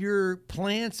put your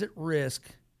plants at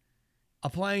risk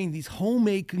applying these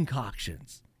homemade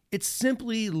concoctions. It's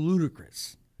simply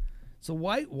ludicrous. So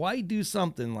why do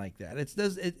something like that? It's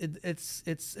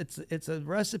a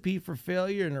recipe for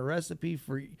failure and a recipe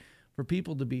for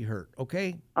people to be hurt.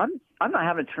 Okay. I'm not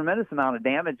having a tremendous amount of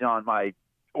damage on my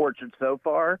orchard so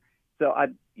far. So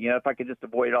if I could just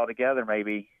avoid it altogether,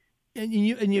 maybe.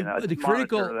 The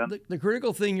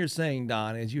critical thing you're saying,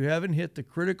 Don, is you haven't hit the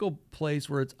critical place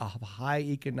where it's of high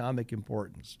economic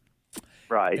importance.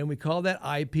 Right. And we call that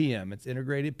IPM. It's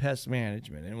integrated pest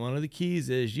management. And one of the keys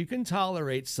is you can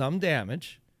tolerate some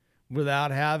damage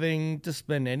without having to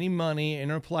spend any money and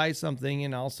apply something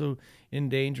and also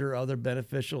endanger other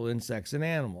beneficial insects and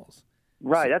animals.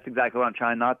 Right. That's exactly what I'm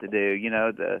trying not to do.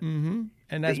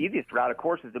 And the easiest route, of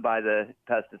course, is to buy the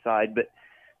pesticide,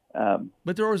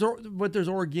 but there's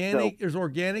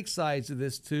organic sides to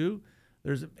this too.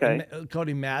 There's called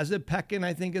imazepectin,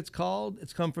 I think it's called.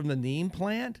 It's come from the neem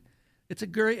plant. It's a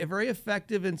very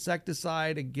effective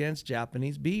insecticide against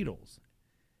Japanese beetles,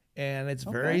 and it's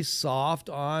very soft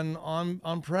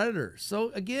on predators. So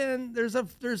again, there's a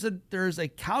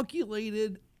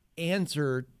calculated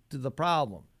answer to the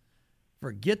problem.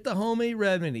 Forget the homemade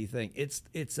remedy thing.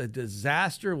 It's a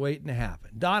disaster waiting to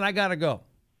happen. Don, I gotta go.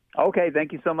 Okay,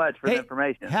 thank you so much for the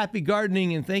information. Happy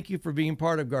gardening, and thank you for being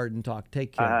part of Garden Talk.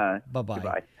 Take care. Bye-bye.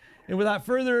 Goodbye. And without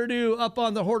further ado, up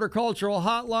on the horticultural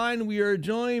hotline, we are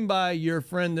joined by your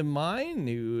friend of mine,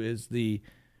 who is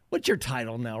what's your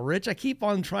title now, Rich? I keep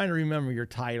on trying to remember your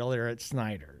title there at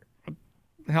Snyder.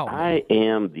 Help me. I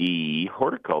am the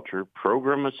horticulture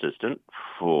program assistant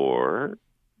for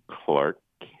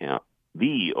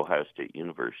the Ohio State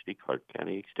University Clark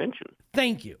County Extension.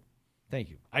 Thank you.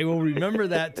 I will remember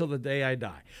that till the day I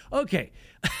die. Okay.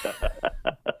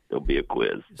 There'll be a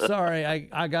quiz. Sorry,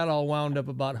 I got all wound up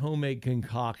about homemade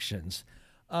concoctions.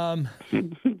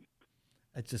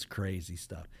 It's just crazy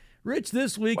stuff. Rich,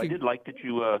 this week I did like that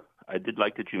you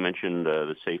mentioned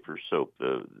the safer soap,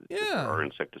 our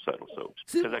insecticidal soaps,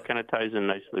 because that kind of ties in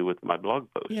nicely with my blog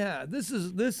post. Yeah, this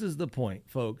is the point,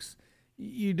 folks.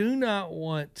 You do not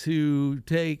want to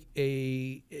take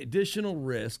a additional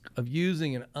risk of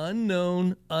using an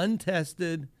unknown,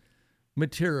 untested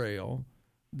material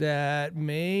that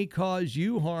may cause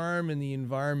you harm and the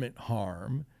environment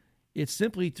harm. It's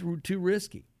simply too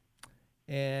risky.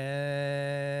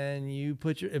 And you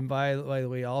put and by the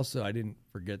way, also, I didn't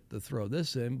forget to throw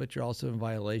this in, but you're also in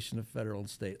violation of federal and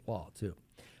state law too.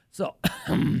 So,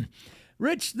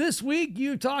 Rich, this week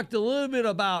you talked a little bit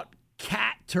about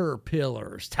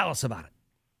caterpillars. Tell us about it.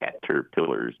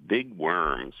 Caterpillars, big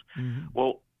worms. Mm-hmm.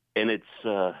 Well, and it's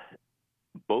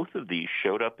both of these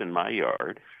showed up in my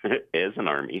yard as an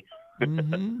army at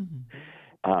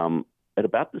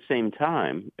about the same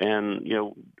time. And,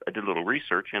 I did a little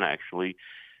research, and actually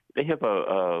they have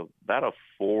about a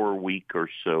 4-week or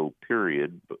so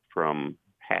period from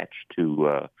hatch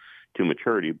to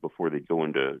maturity before they go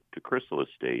into chrysalis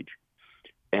stage.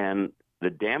 And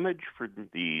the damage for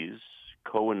these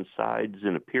coincides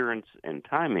in appearance and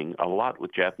timing a lot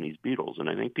with Japanese beetles. And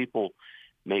I think people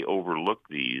may overlook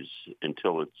these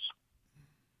until its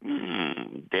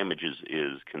damage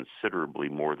is considerably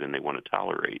more than they want to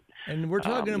tolerate. And we're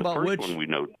talking about which one we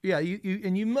know. Yeah,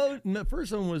 the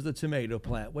first one was the tomato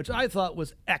plant, which I thought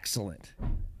was excellent.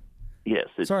 Yes.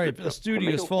 Sorry, the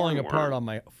studio is falling apart on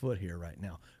my foot here right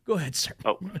now. Go ahead, sir.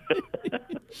 Oh.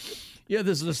 Yeah,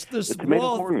 there's this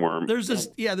hornworm. There's this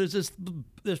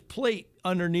plate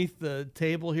underneath the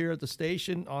table here at the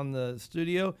station on the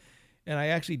studio, and I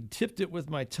actually tipped it with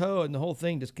my toe, and the whole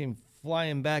thing just came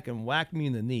flying back and whacked me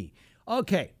in the knee.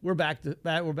 Okay, we're back to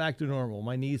normal.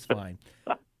 My knee's fine.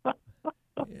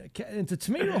 And the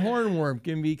tomato hornworm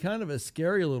can be kind of a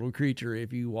scary little creature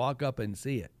if you walk up and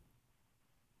see it.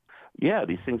 Yeah,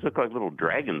 these things look like little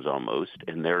dragons almost,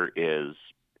 and they're as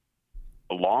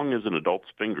long as an adult's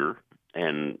finger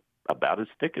and about as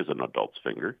thick as an adult's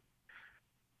finger.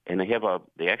 And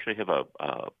they actually have a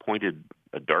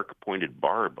dark pointed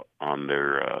barb on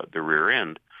their rear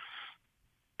end,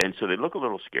 and so they look a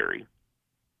little scary.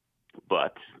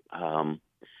 But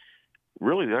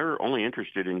really, they're only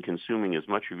interested in consuming as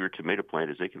much of your tomato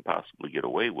plant as they can possibly get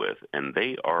away with, and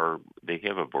they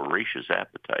have a voracious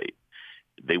appetite.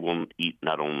 They will eat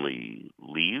not only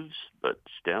leaves but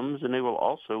stems, and they will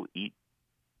also eat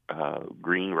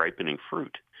green ripening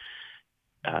fruit.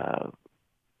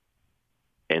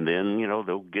 And then,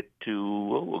 they'll get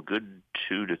to a good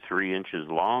 2 to 3 inches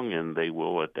long, and they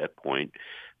will at that point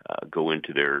go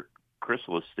into their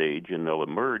chrysalis stage, and they'll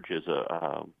emerge as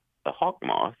a hawk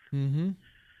moth. Mm-hmm.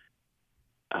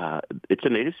 It's a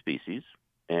native species,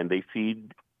 and they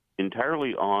feed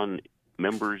entirely on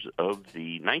members of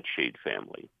the nightshade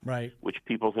family, right? Which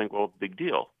people think, well, big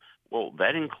deal. Well,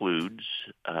 that includes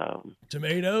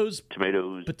tomatoes,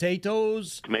 potatoes,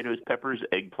 peppers,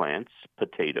 eggplants,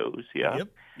 potatoes. Yeah.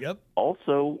 Yep.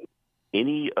 Also,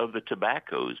 any of the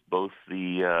tobaccos, both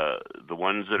the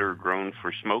ones that are grown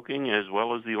for smoking as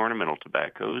well as the ornamental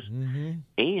tobaccos, mm-hmm.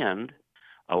 and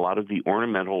a lot of the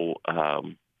ornamental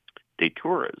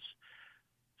daturas.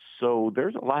 So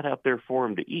there's a lot out there for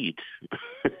them to eat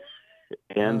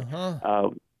and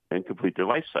complete their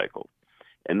life cycle.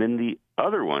 And then the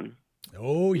other one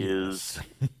is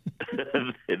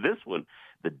this one.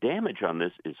 The damage on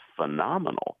this is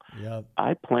phenomenal. Yep.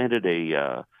 I planted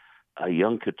a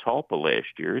young catalpa last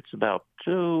year. It's about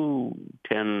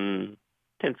 10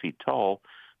 feet tall,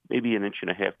 maybe 1.5 inch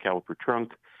caliper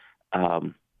trunk.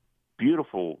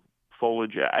 Beautiful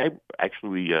foliage.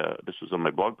 This was on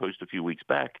my blog post a few weeks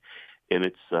back, and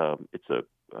it's a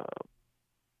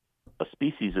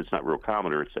species that's not real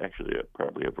common, or it's actually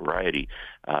probably a variety,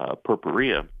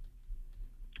 Purpurea.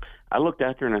 I looked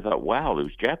out there and I thought, wow,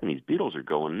 those Japanese beetles are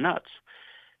going nuts.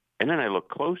 And then I looked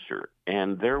closer,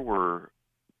 and there were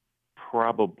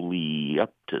probably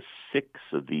up to 6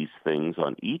 of these things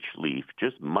on each leaf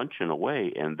just munching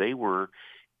away, and they were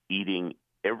eating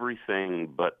everything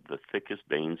but the thickest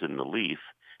veins in the leaf.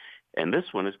 And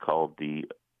this one is called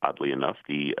oddly enough,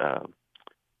 the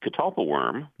catalpa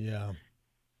worm. Yeah.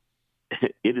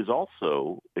 It is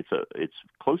also, it's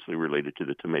closely related to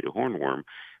the tomato hornworm.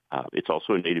 It's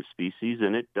also a native species,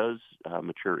 and it does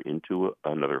mature into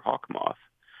another hawk moth.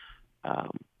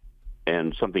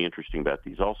 And something interesting about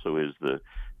these also is the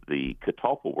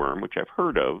catalpa worm, which I've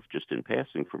heard of just in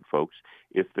passing from folks.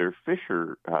 If they're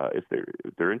if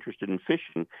they're interested in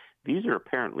fishing, these are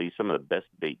apparently some of the best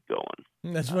bait going.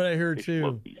 That's what I heard too.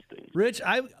 Love these things. Rich,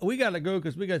 we got to go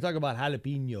because we got to talk about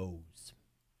jalapenos.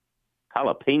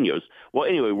 Jalapenos. Well,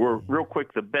 anyway, we're real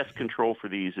quick. The best control for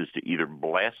these is to either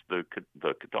blast the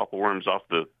catalpa worms off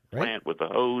the plant with a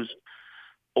hose,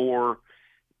 or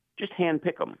just hand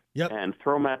pick them and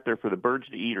throw them out there for the birds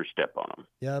to eat or step on them.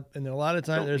 Yep, and a lot of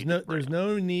times there's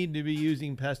no need to be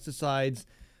using pesticides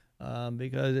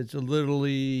because it's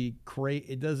literally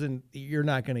you're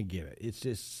not going to get it. It's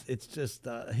just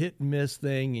a hit and miss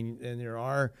thing, and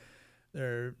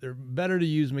they're better to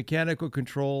use mechanical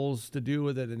controls to do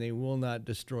with it, and they will not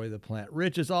destroy the plant.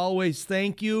 Rich, as always,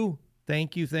 thank you,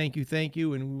 and we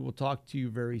will talk to you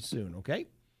very soon. Okay.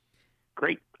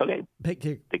 Great. Okay. Take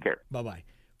care. Bye-bye.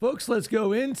 Folks, let's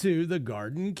go into the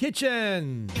Garden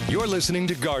Kitchen. You're listening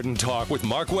to Garden Talk with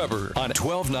Mark Weber on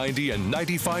 1290 and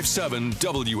 95.7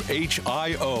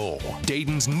 WHIO,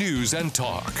 Dayton's News and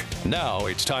Talk. Now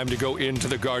it's time to go into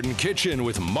the Garden Kitchen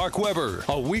with Mark Weber,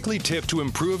 a weekly tip to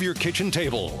improve your kitchen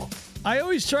table. I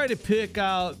always try to pick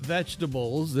out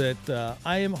vegetables that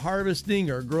I am harvesting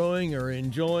or growing or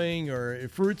enjoying, or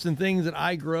fruits and things that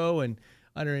I grow and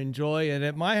enjoy. And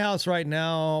at my house right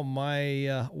now,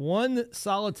 my one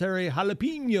solitary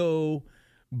jalapeno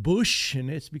bush, and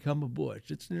it's become a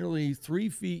bush, it's nearly 3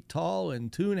 feet tall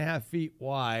and 2.5 feet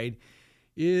wide,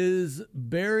 is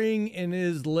bearing and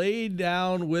is laid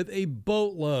down with a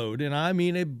boatload, and I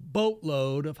mean a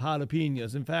boatload of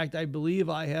jalapenos. In fact, I believe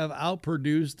I have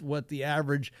outproduced what the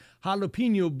average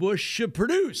jalapeno bush should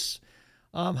produce.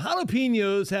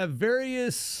 Jalapenos have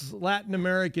various Latin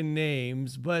American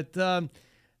names, but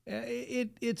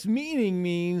its meaning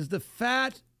means the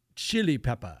fat chili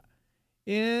pepper.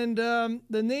 And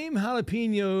the name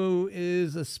jalapeno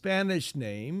is a Spanish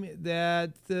name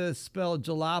that spelled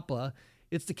Jalapa.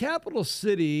 It's the capital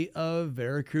city of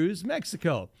Veracruz,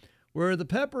 Mexico. where the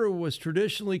pepper was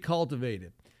traditionally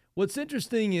cultivated. What's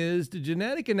interesting is the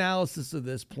genetic analysis of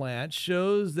this plant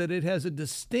shows that it has a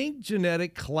distinct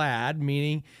genetic clade,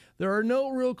 meaning there are no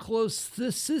real close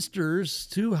sisters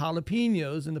to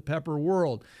jalapenos in the pepper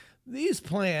world. These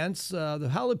plants, the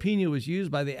jalapeno was used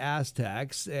by the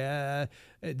Aztecs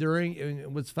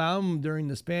it was found during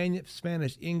the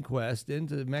Spanish inquest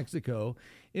into Mexico,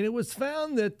 and it was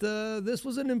found that this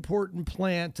was an important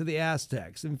plant to the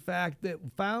Aztecs. In fact, they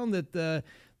found that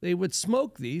they would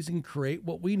smoke these and create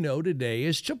what we know today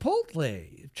as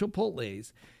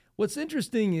chipotles. What's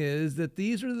interesting is that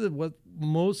these are what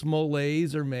most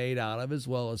moles are made out of, as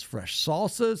well as fresh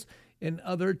salsas and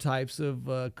other types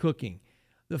of cooking.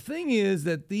 The thing is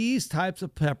that these types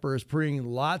of peppers bring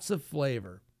lots of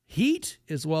flavor, heat,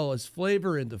 as well as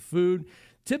flavor into food.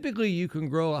 Typically, you can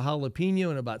grow a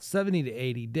jalapeno in about 70 to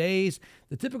 80 days.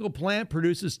 The typical plant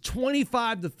produces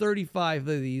 25 to 35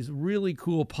 of these really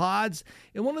cool pods.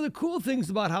 And one of the cool things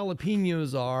about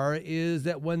jalapenos is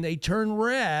that when they turn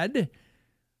red,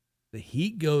 the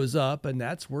heat goes up, and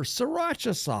that's where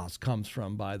sriracha sauce comes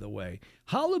from, by the way.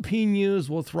 Jalapenos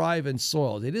will thrive in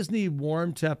soil. They just need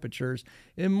warm temperatures.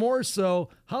 And more so,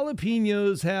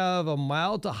 jalapenos have a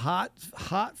mild to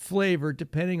hot flavor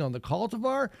depending on the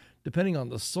cultivar, depending on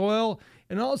the soil,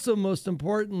 and also, most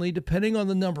importantly, depending on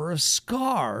the number of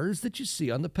scars that you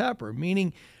see on the pepper.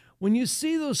 Meaning, when you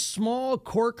see those small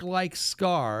cork-like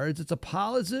scars, it's a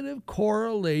positive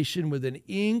correlation with an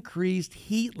increased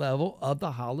heat level of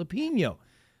the jalapeno.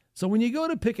 So when you go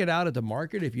to pick it out at the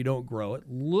market, if you don't grow it,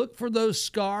 look for those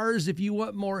scars if you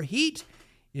want more heat.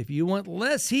 If you want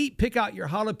less heat, pick out your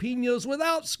jalapenos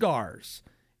without scars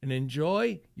and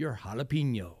enjoy your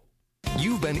jalapeno.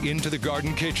 You've been into the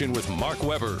Garden Kitchen with Mark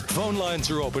Weber. Phone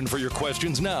lines are open for your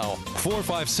questions now.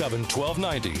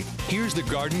 457-1290. Here's the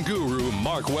garden guru,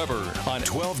 Mark Weber, on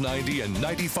 1290 and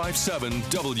 95.7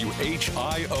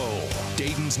 WHIO.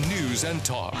 Dayton's News and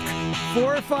Talk.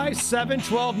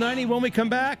 457-1290. When we come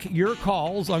back, your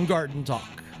calls on Garden Talk.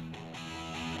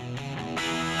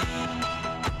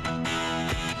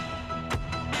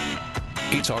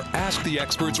 It's our Ask the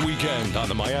Experts weekend on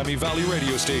the Miami Valley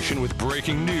radio station with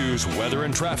breaking news, weather,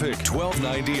 and traffic.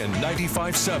 1290 and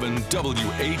 95.7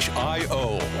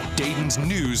 WHIO. Dayton's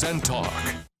News and Talk.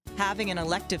 Having an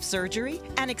elective surgery?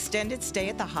 An extended stay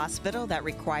at the hospital that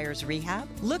requires rehab?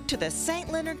 Look to the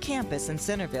St. Leonard campus in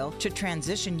Centerville to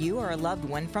transition you or a loved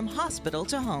one from hospital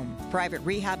to home. Private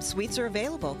rehab suites are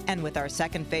available, and with our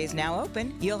second phase now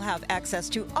open, you'll have access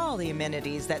to all the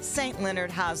amenities that St. Leonard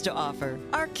has to offer.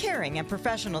 Our caring and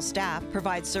professional staff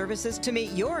provide services to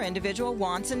meet your individual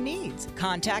wants and needs.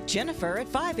 Contact Jennifer at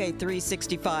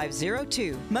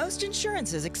 583-6502. Most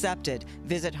insurance is accepted.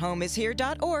 Visit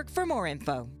homeishere.org for more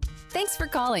info. Thanks for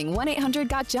calling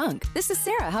 1-800-GOT-JUNK. This is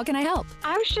Sarah. How can I help?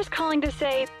 I was just calling to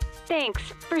say thanks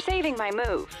for saving my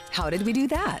move. How did we do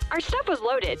that? Our stuff was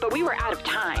loaded, but we were out of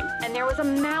time, and there was a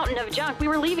mountain of junk we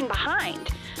were leaving behind.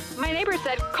 My neighbor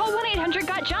said, call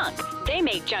 1-800-GOT-JUNK. They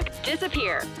make junk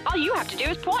disappear. All you have to do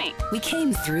is point. We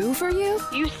came through for you?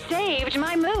 You saved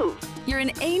my move. You're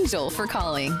an angel for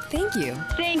calling. Thank you.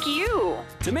 Thank you.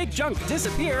 To make junk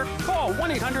disappear, call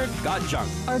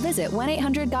 1-800-GOT-JUNK. Or visit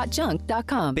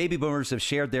 1-800-GOT-JUNK.com. Baby boomers have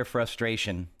shared their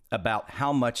frustration about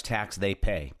how much tax they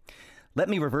pay. Let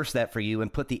me reverse that for you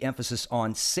and put the emphasis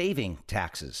on saving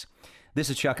taxes. This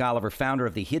is Chuck Oliver, founder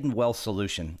of the Hidden Wealth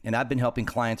Solution, and I've been helping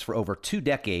clients for over 2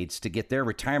 decades to get their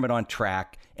retirement on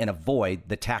track and avoid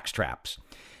the tax traps.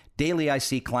 Daily, I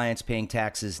see clients paying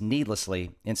taxes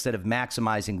needlessly instead of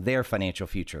maximizing their financial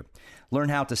future. Learn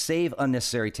how to save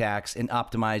unnecessary tax and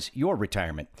optimize your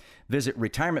retirement. Visit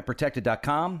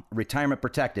retirementprotected.com,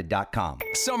 retirementprotected.com.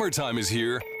 Summertime is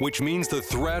here, which means the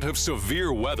threat of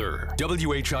severe weather.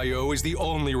 WHIO is the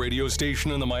only radio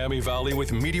station in the Miami Valley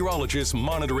with meteorologists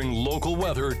monitoring local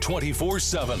weather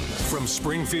 24/7. From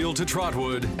Springfield to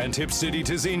Trotwood and Tip City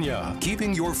to Xenia,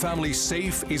 keeping your family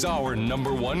safe is our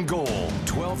 #1 goal.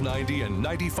 1290 and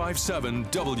 95.7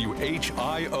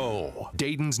 WHIO.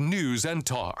 Dayton's News and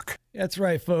Talk. That's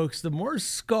right, folks. The more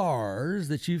scars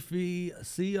that you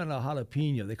see on a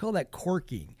jalapeno, they call that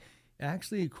corking.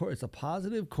 Actually, it's a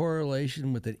positive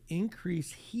correlation with an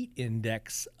increased heat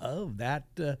index of that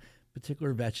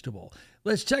particular vegetable.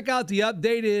 Let's check out the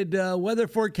updated weather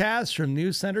forecast from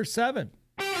News Center 7.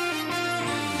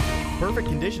 Perfect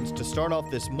conditions to start off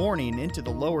this morning into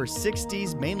the lower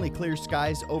 60s, mainly clear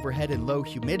skies overhead and low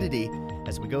humidity.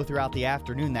 As we go throughout the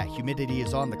afternoon, that humidity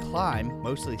is on the climb,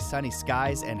 mostly sunny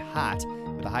skies and hot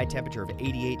with a high temperature of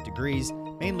 88 degrees.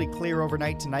 Mainly clear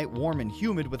overnight tonight, warm and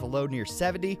humid with a low near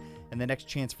 70, and the next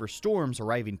chance for storms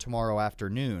arriving tomorrow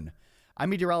afternoon. I'm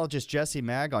meteorologist Jesse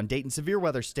Mag on Dayton Severe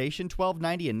Weather Station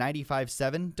 1290 and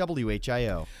 95.7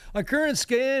 WHIO. A current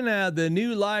scan of the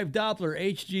new live Doppler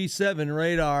HG7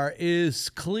 radar is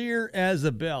clear as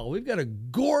a bell. We've got a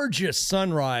gorgeous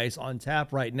sunrise on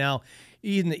tap right now.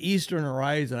 In the eastern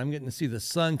horizon, I'm getting to see the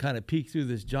sun kind of peek through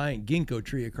this giant ginkgo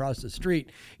tree across the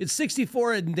street. It's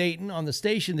 64 in Dayton on the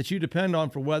station that you depend on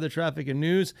for weather, traffic, and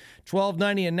news.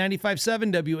 1290 and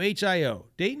 95.7 WHIO,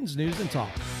 Dayton's News and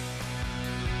Talk.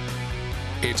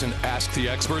 It's an Ask the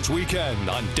Experts weekend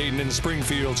on Dayton and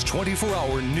Springfield's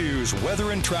 24-hour news, weather,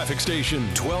 and traffic station,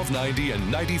 1290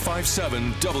 and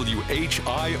 95.7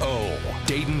 WHIO,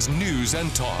 Dayton's News and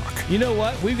Talk. You know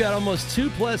what? We've got almost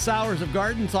 2+ hours of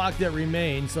Garden Talk that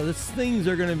remain, so things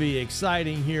are going to be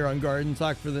exciting here on Garden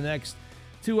Talk for the next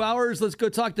 2 hours. Let's go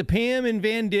talk to Pam in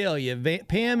Vandalia.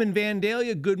 Pam in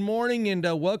Vandalia, good morning, and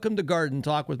welcome to Garden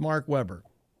Talk with Mark Weber.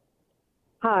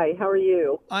 Hi, how are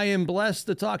you? I am blessed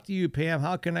to talk to you, Pam.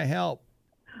 How can I help?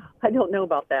 I don't know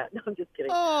about that. No, I'm just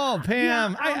kidding. Oh,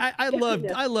 Pam, yeah,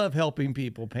 I love helping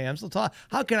people, Pam. So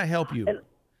how can I help you? And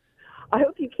I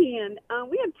hope you can.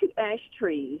 We have 2 ash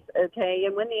trees, okay?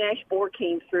 And when the ash borer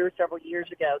came through several years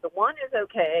ago, the one is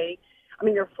okay. I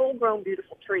mean, they're full-grown,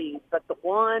 beautiful trees, but the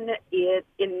one is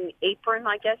in apron,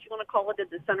 I guess you want to call it,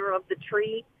 at the center of the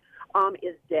tree,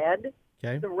 is dead.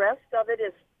 Okay. The rest of it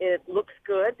looks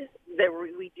good.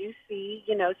 We do see,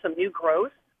 some new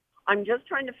growth. I'm just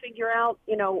trying to figure out,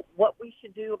 what we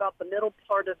should do about the middle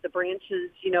part of the branches,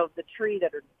 of the tree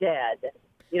that are dead.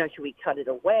 Should we cut it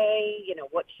away?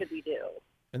 What should we do?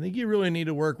 I think you really need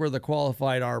to work with a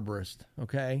qualified arborist,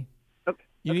 okay?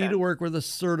 You need to work with a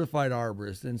certified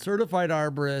arborist. And certified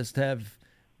arborists have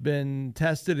been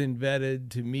tested and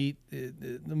vetted to meet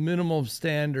the minimum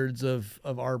standards of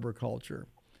arboriculture.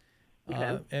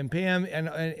 Okay. And Pam, and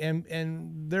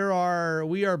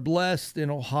we are blessed in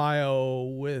Ohio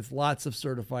with lots of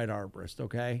certified arborists.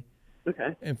 Okay.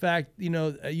 Okay. In fact,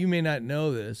 you may not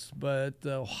know this, but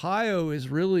Ohio is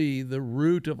really the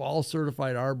root of all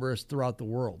certified arborists throughout the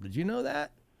world. Did you know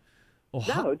that?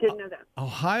 No, didn't know that.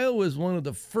 Ohio was one of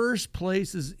the first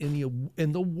places in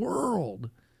the world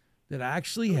that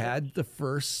actually had the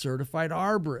first certified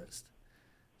arborist.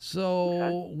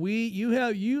 So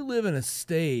you live in a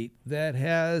state that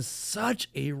has such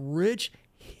a rich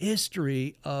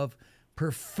history of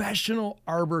professional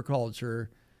arboriculture.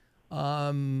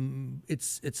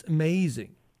 It's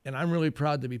amazing, and I'm really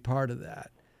proud to be part of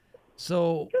that.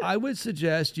 So I would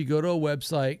suggest you go to a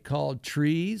website called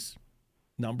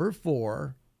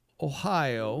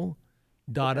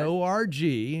trees4ohio.org,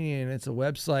 and it's a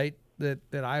website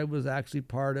that I was actually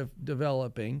part of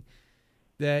developing,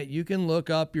 that you can look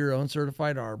up your own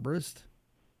certified arborist.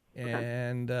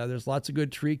 And there's lots of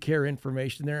good tree care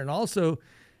information there. And also,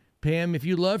 Pam, if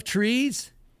you love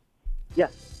trees,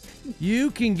 yes, you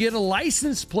can get a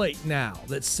license plate now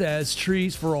that says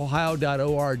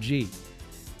trees4ohio.org.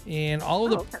 And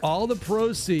all the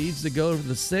proceeds that go to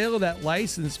the sale of that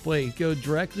license plate go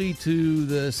directly to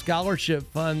the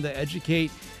scholarship fund to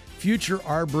educate future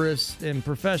arborists and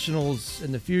professionals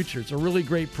in the future. It's a really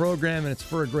great program, and it's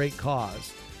for a great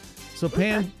cause. So,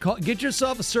 Pam, get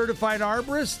yourself a certified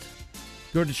arborist.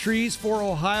 Go to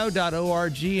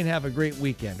trees4ohio.org and have a great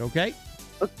weekend, okay?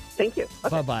 Thank you. Okay,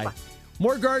 bye-bye. bye.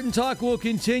 More Garden Talk will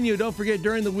continue. Don't forget,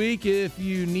 during the week, if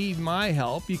you need my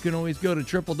help, you can always go to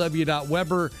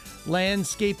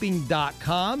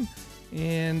www.weberlandscaping.com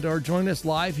or join us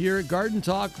live here at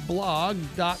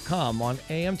gardentalkblog.com on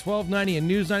AM 1290 and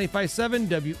News 95.7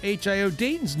 WHIO,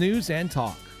 Dayton's News and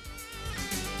Talk.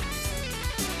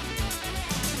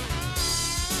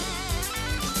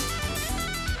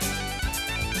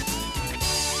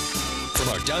 From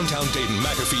our downtown Dayton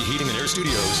McAfee Heating and Air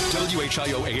Studios,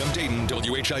 WHIO AM Dayton,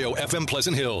 WHIO FM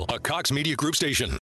Pleasant Hill, a Cox Media Group station.